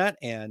doing that.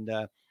 And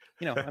I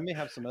may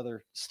have some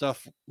other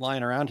stuff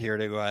lying around here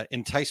to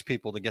entice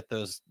people to get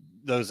those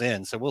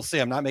in. So we'll see.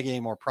 I'm not making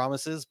any more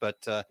promises, but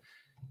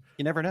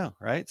you never know,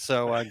 right?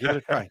 So give it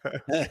a try.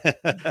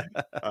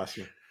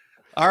 Awesome.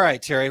 All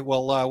right, Terry.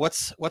 Well,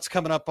 what's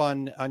coming up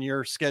on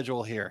your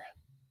schedule here?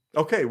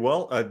 Okay,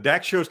 well,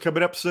 DAX show's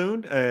coming up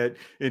soon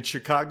in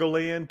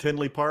Chicagoland,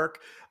 Tinley Park,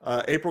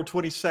 April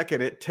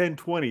 22nd at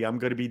 10:20. I'm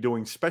going to be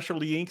doing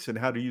specialty inks and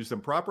how to use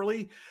them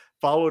properly,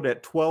 followed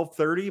at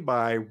 12:30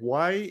 by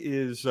why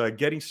is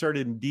getting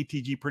started in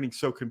DTG printing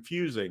so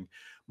confusing.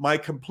 My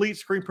complete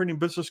screen printing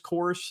business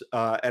course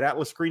at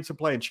Atlas Screen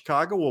Supply in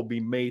Chicago will be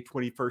May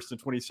 21st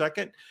and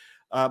 22nd.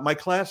 My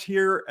class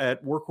here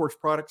at Workhorse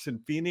Products in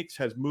Phoenix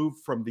has moved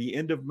from the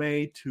end of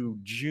May to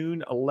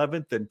June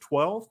 11th and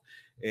 12th.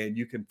 And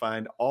you can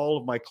find all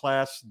of my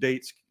class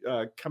dates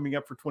coming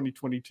up for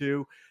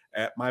 2022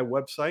 at my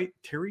website,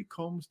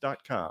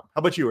 terrycombs.com. How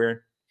about you,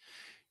 Aaron?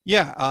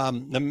 Yeah,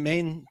 the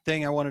main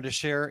thing I wanted to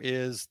share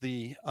is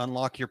the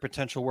Unlock Your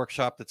Potential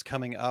workshop that's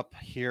coming up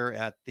here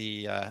at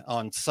the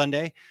on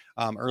Sunday.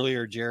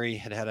 Earlier, Jerry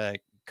had a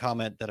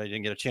comment that I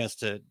didn't get a chance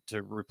to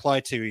reply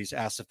to. He's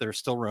asked if there's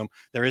still room.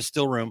 There is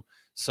still room.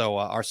 So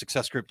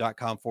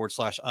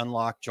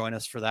oursuccessgroup.com/unlock. Join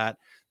us for that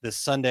this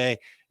Sunday.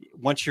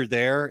 Once you're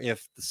there,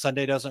 if the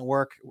Sunday doesn't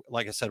work,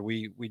 like I said,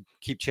 we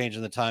keep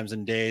changing the times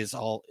and days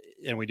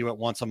and we do it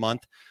once a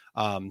month.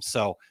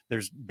 So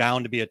there's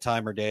bound to be a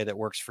time or day that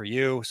works for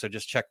you. So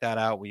just check that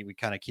out. We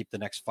kind of keep the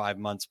next 5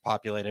 months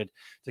populated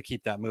to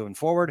keep that moving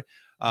forward.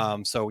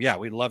 So yeah,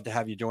 we'd love to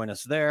have you join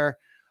us there.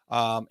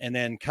 And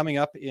then coming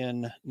up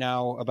in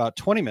now about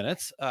 20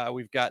 minutes,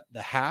 we've got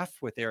the half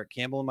with Eric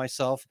Campbell and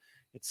myself.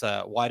 It's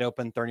a wide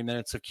open 30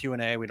 minutes of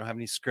Q&A. We don't have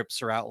any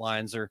scripts or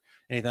outlines or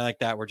anything like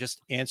that. We're just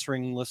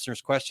answering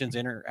listeners' questions,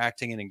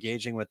 interacting and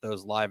engaging with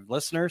those live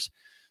listeners.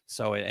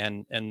 So,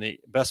 and the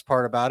best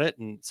part about it,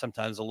 and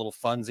sometimes a little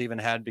fun's even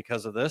had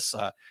because of this,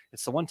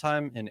 it's the one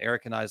time in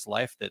Eric and I's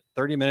life that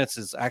 30 minutes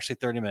is actually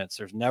 30 minutes.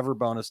 There's never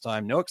bonus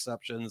time, no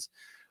exceptions.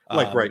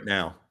 Like right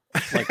now.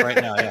 Like right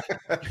now, yeah.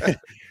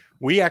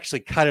 We actually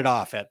cut it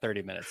off at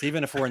 30 minutes,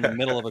 even if we're in the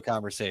middle of a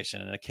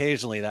conversation. And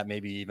occasionally that may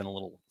be even a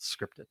little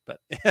scripted, but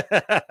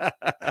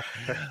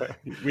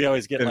we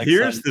always get and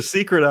here's the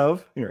secret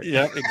of.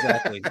 Yeah,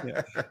 exactly.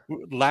 Yeah.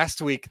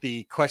 Last week,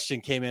 the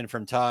question came in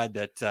from Todd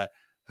that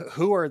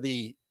who are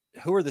the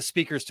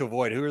speakers to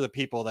avoid? Who are the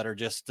people that are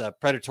just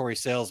predatory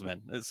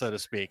salesmen, so to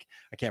speak?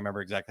 I can't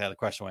remember exactly how the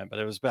question went, but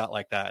it was about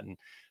like that. And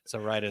so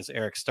right as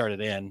Eric started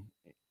in,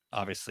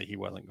 obviously he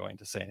wasn't going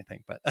to say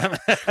anything, but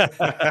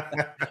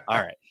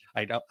all right.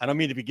 I don't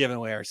mean to be giving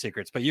away our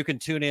secrets, but you can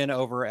tune in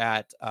over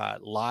at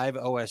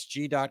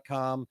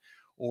liveosg.com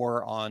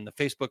or on the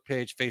Facebook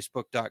page,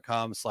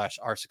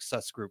 facebook.com/Our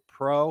Success Group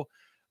Pro.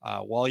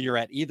 While you're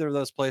at either of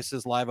those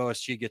places, Live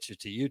OSG gets you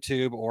to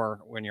YouTube, or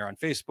when you're on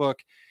Facebook,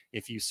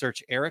 if you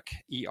search Eric,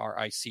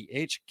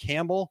 E-R-I-C-H,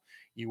 Campbell,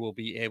 you will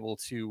be able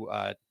to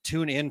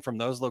tune in from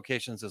those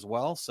locations as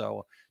well.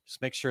 So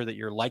just make sure that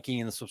you're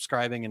liking and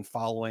subscribing and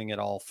following at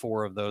all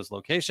 4 of those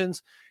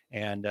locations.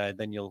 And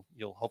then you'll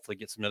hopefully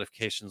get some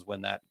notifications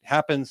when that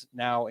happens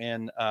now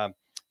in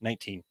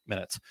 19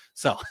 minutes.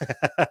 So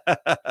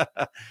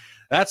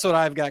that's what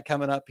I've got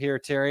coming up here,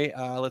 Terry.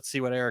 Let's see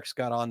what Eric's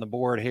got on the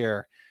board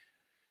here.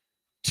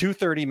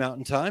 2:30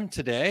 Mountain Time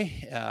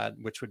today,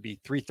 which would be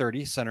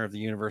 3:30 Center of the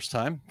Universe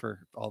time for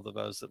all of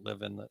those that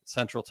live in the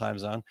Central Time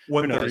Zone.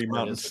 1:30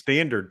 Mountain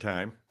Standard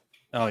Time.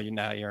 Oh,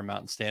 you're in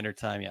Mountain Standard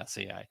Time. Yeah.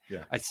 See,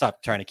 Yeah. I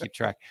stopped trying to keep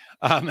track.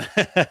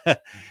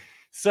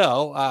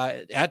 So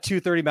at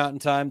 2:30 Mountain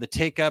Time, the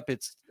Take Up,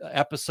 it's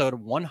episode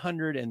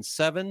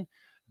 107,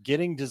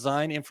 Getting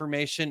Design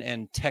Information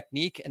and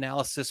Technique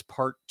Analysis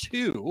Part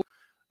 2,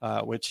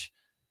 which,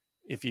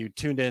 if you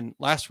tuned in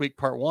last week,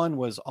 part 1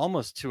 was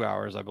almost 2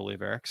 hours, I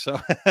believe, Eric. So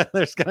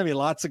there's going to be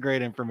lots of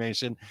great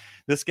information.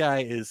 This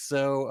guy is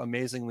so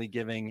amazingly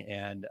giving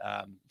and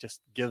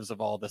just gives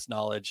of all this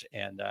knowledge.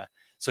 And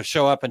so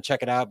show up and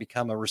check it out.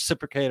 Become a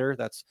reciprocator.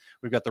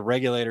 We've got the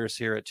regulators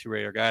here at Two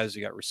Regular Guys.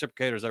 You got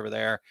reciprocators over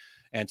there.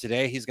 And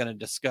today he's going to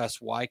discuss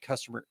why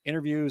customer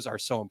interviews are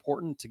so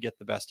important to get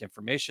the best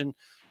information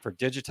for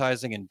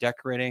digitizing and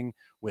decorating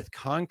with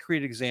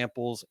concrete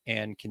examples,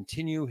 and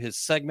continue his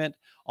segment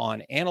on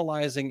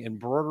analyzing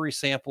embroidery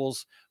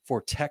samples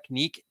for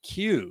technique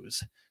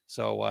cues.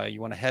 So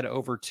you want to head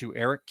over to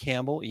Eric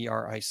Campbell,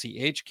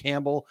 E-R-I-C-H,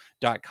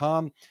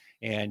 Campbell.com,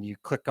 and you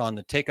click on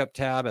the Take Up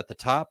tab at the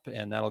top,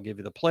 and that'll give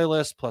you the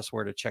playlist plus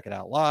where to check it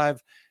out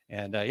live.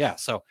 And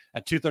so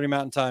at 2:30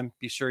 Mountain Time,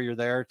 be sure you're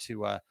there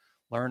to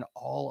learn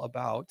all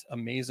about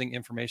amazing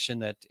information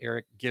that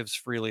Eric gives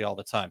freely all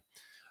the time.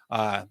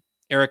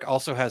 Eric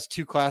also has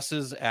 2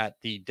 classes at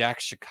the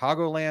DAX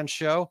Chicagoland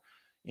show,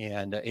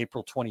 and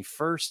April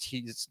 21st,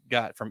 he's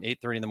got from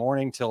 8:30 in the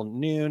morning till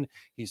noon.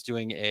 He's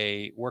doing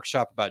a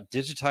workshop about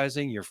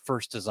digitizing your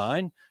first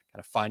design, kind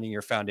of finding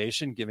your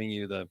foundation, giving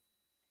you the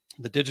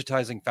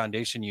digitizing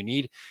foundation you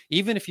need.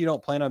 Even if you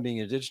don't plan on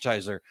being a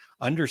digitizer,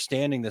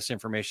 understanding this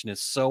information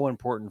is so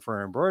important for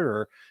an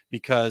embroiderer,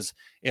 because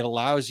it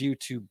allows you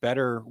to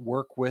better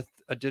work with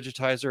a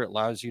digitizer. It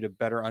allows you to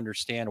better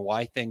understand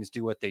why things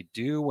do what they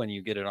do when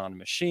you get it on a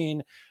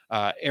machine.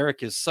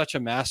 Eric is such a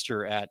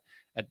master at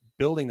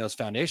building those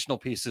foundational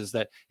pieces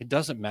that it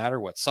doesn't matter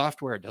what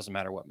software, it doesn't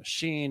matter what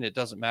machine, it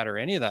doesn't matter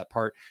any of that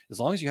part. As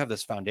long as you have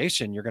this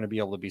foundation, you're going to be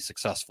able to be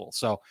successful.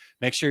 So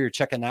make sure you're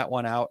checking that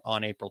one out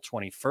on April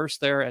 21st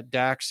there at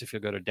DAX, if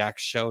you'll go to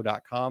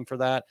daxshow.com for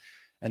that.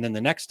 And then the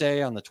next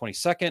day on the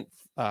 22nd,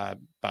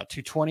 about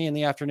 2:20 in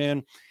the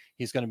afternoon,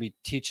 he's going to be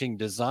teaching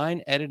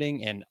design,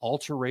 editing, and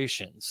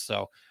alterations.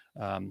 So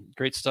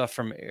great stuff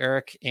from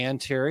Eric and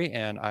Terry,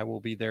 and I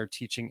will be there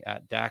teaching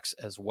at DAX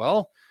as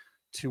well.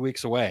 2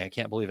 weeks away. I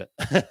can't believe it.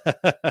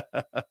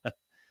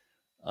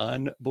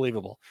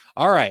 Unbelievable.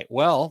 All right.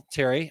 Well,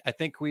 Terry, I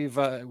think we've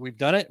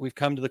done it. We've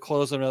come to the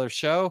close of another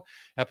show.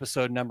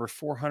 Episode number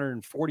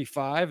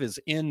 445 is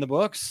in the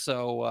books.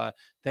 So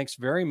thanks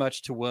very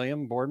much to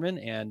William Boardman,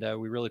 and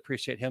we really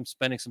appreciate him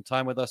spending some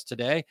time with us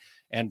today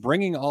and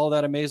bringing all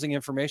that amazing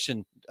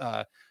information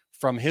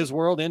from his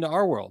world into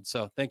our world.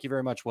 So thank you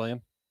very much,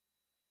 William.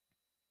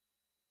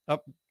 Oh,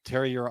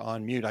 Terry, you're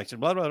on mute. I said,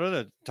 blah, blah, blah,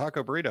 blah,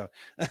 taco burrito.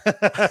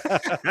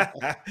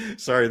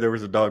 Sorry, there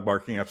was a dog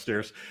barking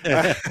upstairs.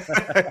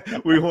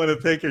 We want to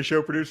thank our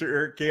show producer,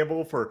 Eric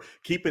Campbell, for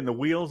keeping the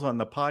wheels on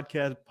the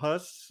podcast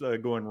bus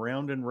going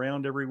round and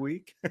round every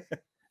week.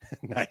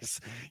 Nice.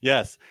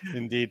 Yes,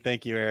 indeed.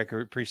 Thank you, Eric.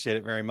 We appreciate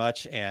it very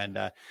much. And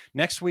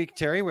next week,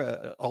 Terry,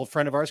 an old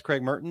friend of ours,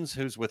 Craig Mertens,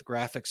 who's with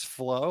Graphics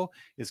Flow,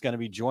 is going to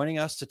be joining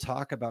us to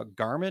talk about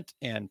garment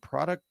and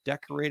product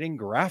decorating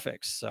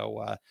graphics.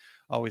 So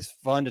always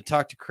fun to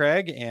talk to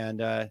Craig,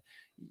 and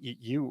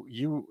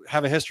you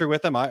have a history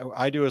with him.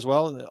 I do as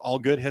well. All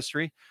good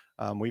history.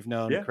 We've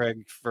known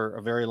Craig for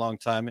a very long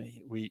time.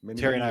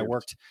 Terry and I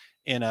worked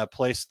in a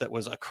place that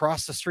was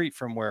across the street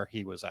from where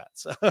he was at.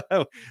 So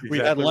we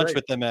had lunch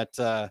with them at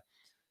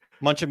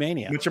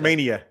Munchamania.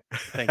 Munchamania.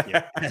 Thank you.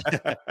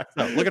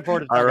 So looking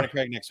forward to talking to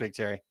Craig next week,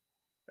 Terry.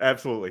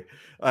 Absolutely.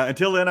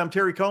 Until then, I'm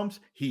Terry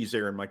Combs. He's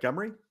Aaron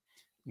Montgomery.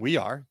 We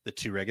are the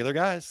Two Regular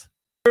Guys.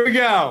 Here we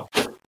go.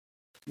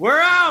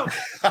 We're out.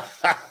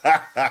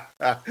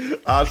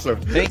 Awesome.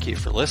 Thank you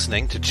for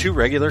listening to Two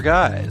Regular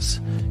Guys.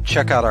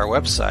 Check out our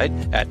website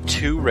at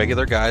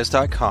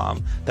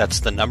tworegularguys.com. That's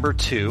the number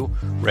 2,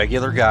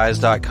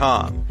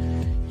 regularguys.com.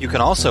 You can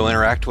also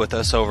interact with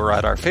us over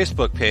at our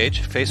Facebook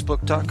page,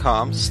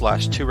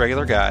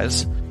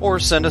 facebook.com/tworegularguys, or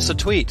send us a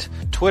tweet,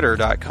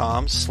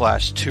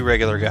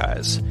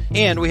 twitter.com/tworegularguys.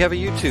 And we have a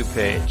YouTube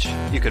page.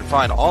 You can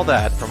find all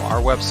that from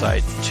our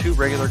website,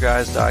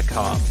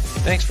 tworegularguys.com.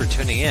 Thanks for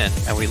tuning in,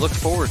 and we look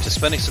forward to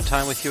spending some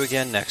time with you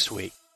again next week.